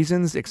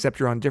reasons, except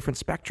you're on different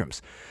spectrums.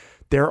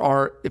 There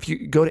are, if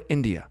you go to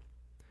India,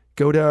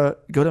 go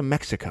to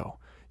Mexico,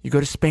 you go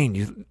to Spain,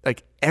 you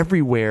like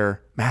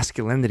everywhere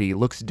masculinity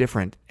looks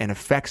different and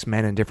affects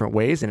men in different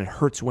ways, and it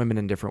hurts women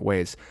in different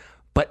ways.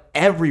 But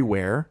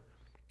everywhere,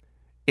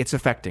 it's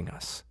affecting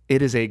us.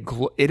 It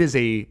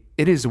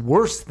is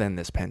worse than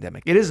this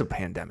pandemic. It is a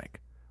pandemic.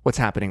 What's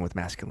happening with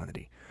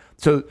masculinity?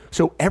 So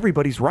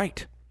everybody's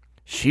right.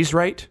 She's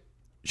right.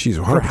 She's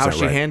 100% For how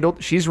she right.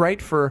 handled. She's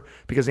right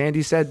because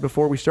Andy said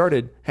before we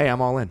started, "Hey,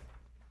 I'm all in."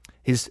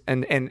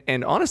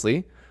 And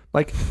honestly,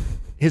 like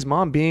his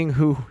mom being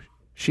who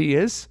she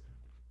is,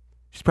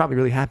 she's probably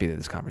really happy that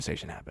this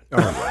conversation happened.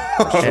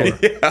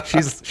 And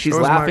she's my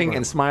laughing mom.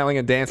 and smiling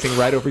and dancing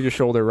right over your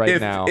shoulder right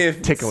now,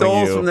 If tickling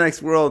Souls you. from the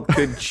Next World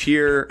could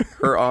cheer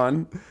her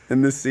on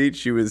in this seat,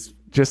 she was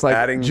just like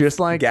adding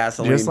gasoline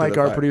to the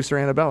our fire. producer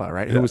Annabella,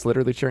 right? Who was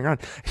literally cheering on.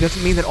 It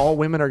doesn't mean that all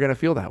women are going to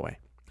feel that way.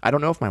 I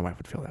don't know if my wife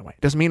would feel that way.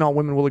 It doesn't mean all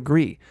women will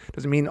agree. It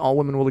doesn't mean all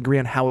women will agree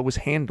on how it was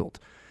handled.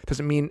 It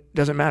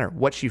doesn't matter.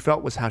 What she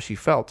felt was how she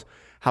felt.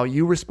 How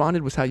you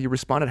responded was how you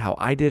responded. How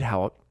I did,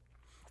 how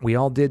we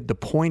all did. The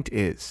point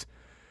is,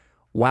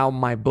 while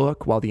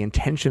the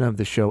intention of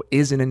the show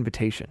is an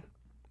invitation,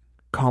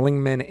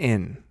 calling men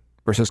in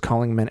versus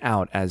calling men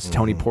out, as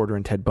Tony Porter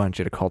and Ted Bunch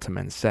at A Call to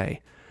Men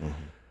say,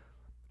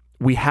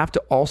 we have to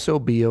also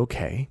be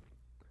okay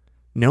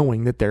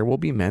knowing that there will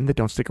be men that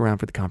don't stick around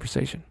for the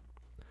conversation.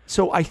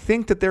 So I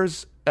think that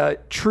there's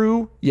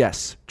true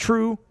yes.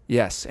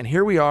 And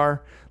here we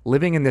are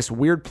living in this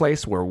weird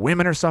place where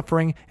women are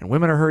suffering and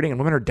women are hurting and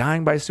women are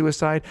dying by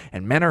suicide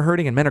and men are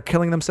hurting and men are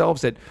killing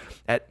themselves at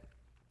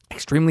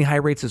extremely high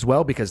rates as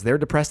well because they're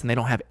depressed and they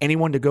don't have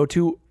anyone to go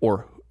to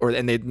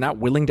and they're not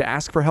willing to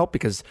ask for help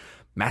because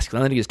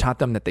masculinity has taught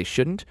them that they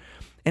shouldn't.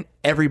 And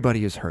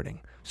everybody is hurting.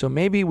 So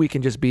maybe we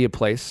can just be a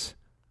place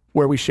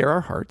where we share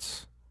our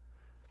hearts.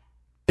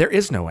 There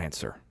is no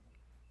answer.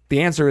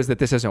 The answer is that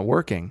this isn't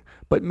working,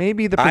 but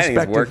maybe the I think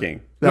perspective. it's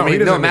working. No, he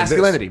doesn't mean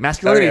masculinity. this.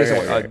 Masculinity Okay, isn't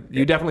okay, working. okay.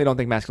 You definitely don't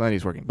think masculinity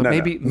is working, but No,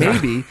 maybe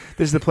this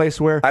is the place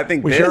where I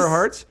think we this- share our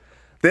hearts.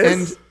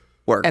 This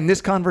works. And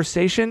this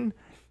conversation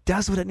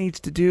does what it needs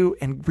to do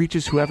and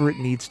reaches whoever it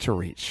needs to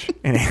reach.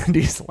 And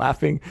Andy's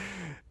laughing,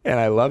 and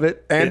I love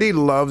it. Andy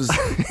loves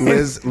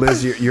Liz.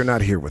 Liz, you're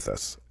not here with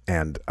us,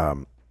 and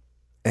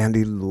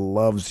Andy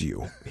loves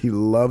you. He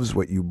loves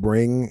what you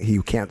bring. He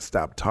can't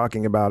stop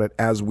talking about it,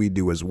 as we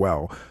do as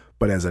well.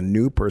 But as a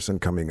new person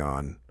coming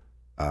on,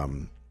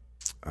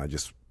 I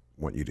just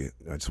want to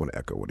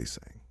echo what he's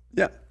saying.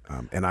 Yeah.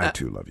 And I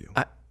too love you.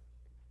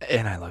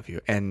 And I love you.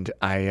 And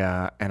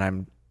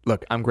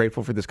I'm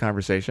grateful for this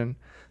conversation.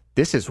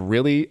 This is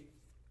really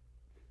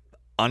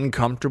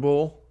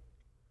uncomfortable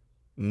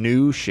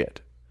new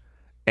shit.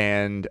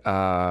 And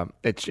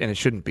it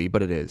shouldn't be,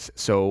 but it is.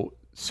 So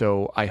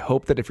I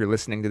hope that if you're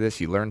listening to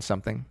this, you learned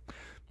something.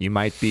 You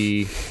might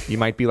be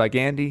like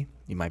Andy,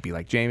 you might be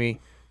like Jamie,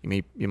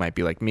 you might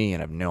be like me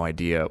and have no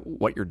idea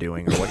what you're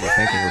doing or what you're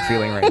thinking or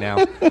feeling right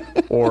now,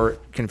 or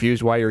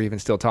confused why you're even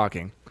still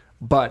talking.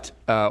 But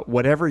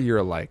whatever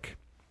you're like,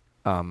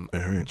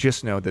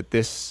 just know that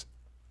this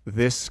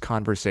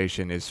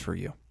conversation is for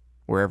you,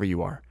 wherever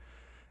you are.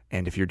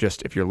 And if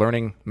you're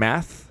learning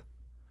math,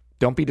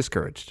 don't be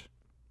discouraged.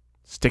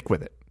 Stick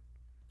with it.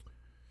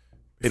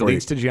 It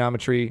leads to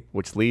geometry,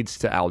 which leads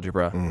to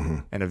algebra,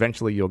 and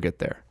eventually you'll get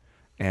there.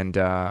 And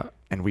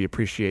we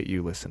appreciate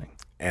you listening.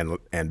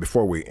 And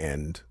before we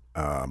end,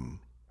 I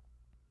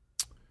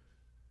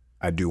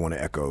do want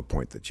to echo a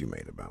point that you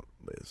made about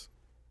Liz,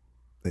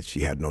 that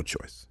she had no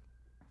choice.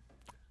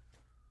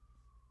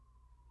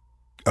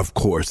 Of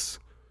course,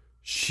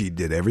 she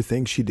did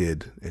everything she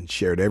did and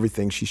shared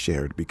everything she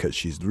shared because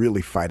she's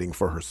really fighting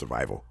for her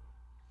survival.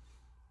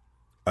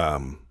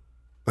 And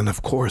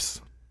of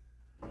course,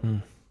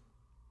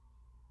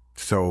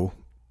 so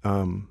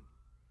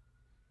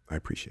I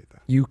appreciate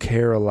that. You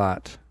care a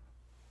lot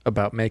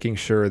about making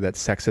sure that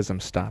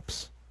sexism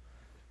stops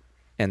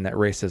and that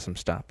racism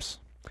stops.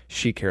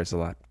 She cares a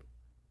lot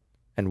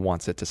and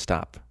wants it to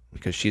stop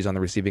because she's on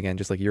the receiving end,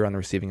 just like you're on the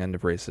receiving end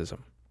of racism.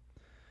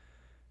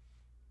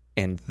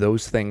 And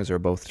those things are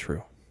both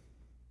true.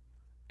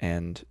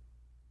 And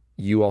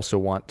you also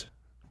want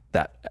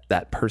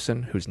that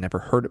person who's never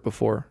heard it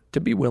before to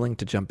be willing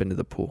to jump into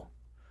the pool.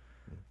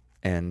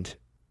 And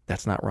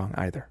that's not wrong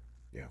either.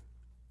 Yeah.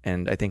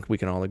 And I think we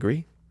can all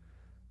agree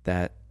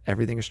that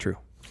everything is true.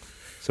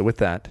 So with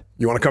that,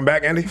 You want to come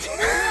back, Andy?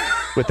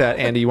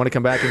 Andy, you want to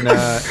come back and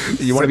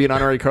you want to be an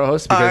honorary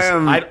co-host?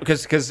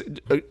 Because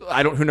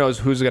I don't. Who knows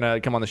who's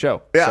gonna come on the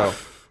show? Yeah. So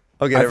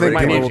Okay. I think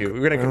might people- need you.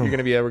 You're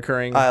gonna be a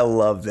recurring. I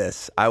love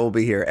this. I will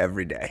be here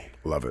every day.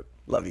 Love it.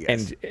 Love you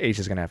guys. and H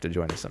is gonna have to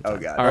join us sometime. Oh,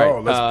 God. All right. Oh,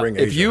 let's bring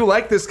If Asia. you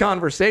like this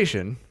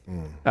conversation,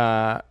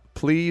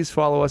 please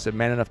follow us at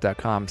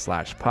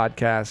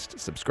manenough.com/podcast.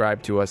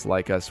 Subscribe to us,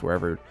 like us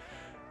wherever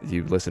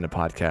you listen to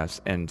podcasts,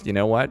 and you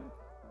know what?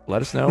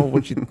 Let us know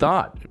what you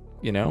thought.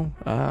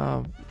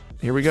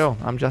 Here we go.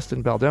 I'm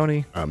Justin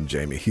Baldoni, I'm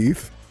Jamie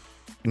Heath.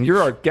 and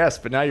you're our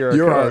guest, but now you're our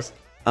You're our- co-host.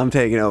 I'm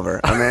taking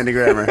over. I'm Andy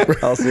Grammer.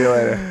 I'll see you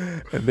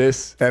later. And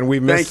this And we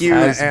miss Thank you.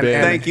 been-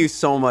 Thank you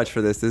so much for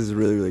this. This is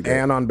really, really good.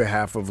 And on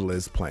behalf of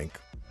Liz Plank,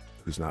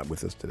 who's not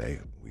with us today,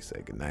 we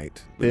say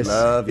goodnight. this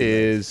love you,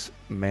 is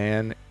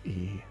Man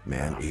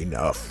Man,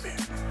 enough.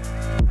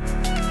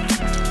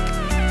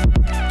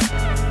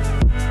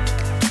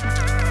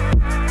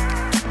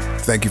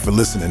 Thank you for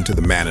listening to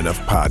the Man Enough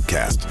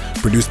podcast,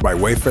 produced by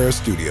Wayfarer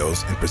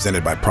Studios and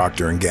presented by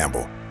Procter &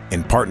 Gamble,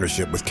 in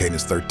partnership with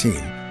Cadence 13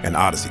 and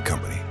Odyssey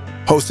Company.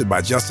 Hosted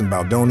by Justin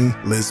Baldoni,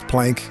 Liz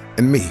Plank,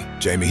 and me,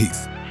 Jamie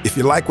Heath. If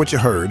you like what you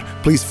heard,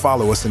 please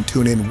follow us and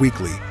tune in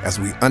weekly as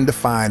we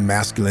undefine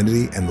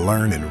masculinity and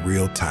learn in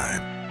real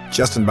time.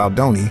 Justin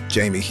Baldoni,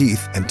 Jamie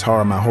Heath, and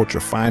Tara Malhotra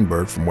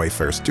Feinberg from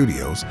Wayfarer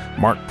Studios,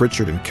 Mark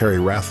Pritchard and Kerry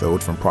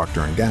Rathode from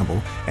Procter &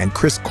 Gamble, and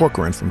Chris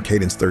Corcoran from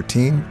Cadence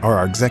 13 are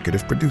our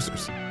executive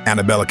producers.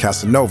 Annabella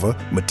Casanova,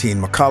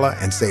 Mateen McCullough,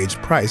 and Sage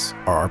Price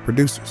are our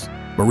producers.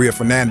 Maria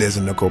Fernandez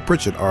and Nicole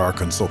Pritchard are our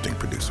consulting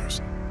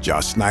producers.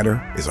 Josh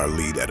Snyder is our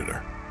lead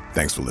editor.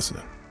 Thanks for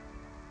listening.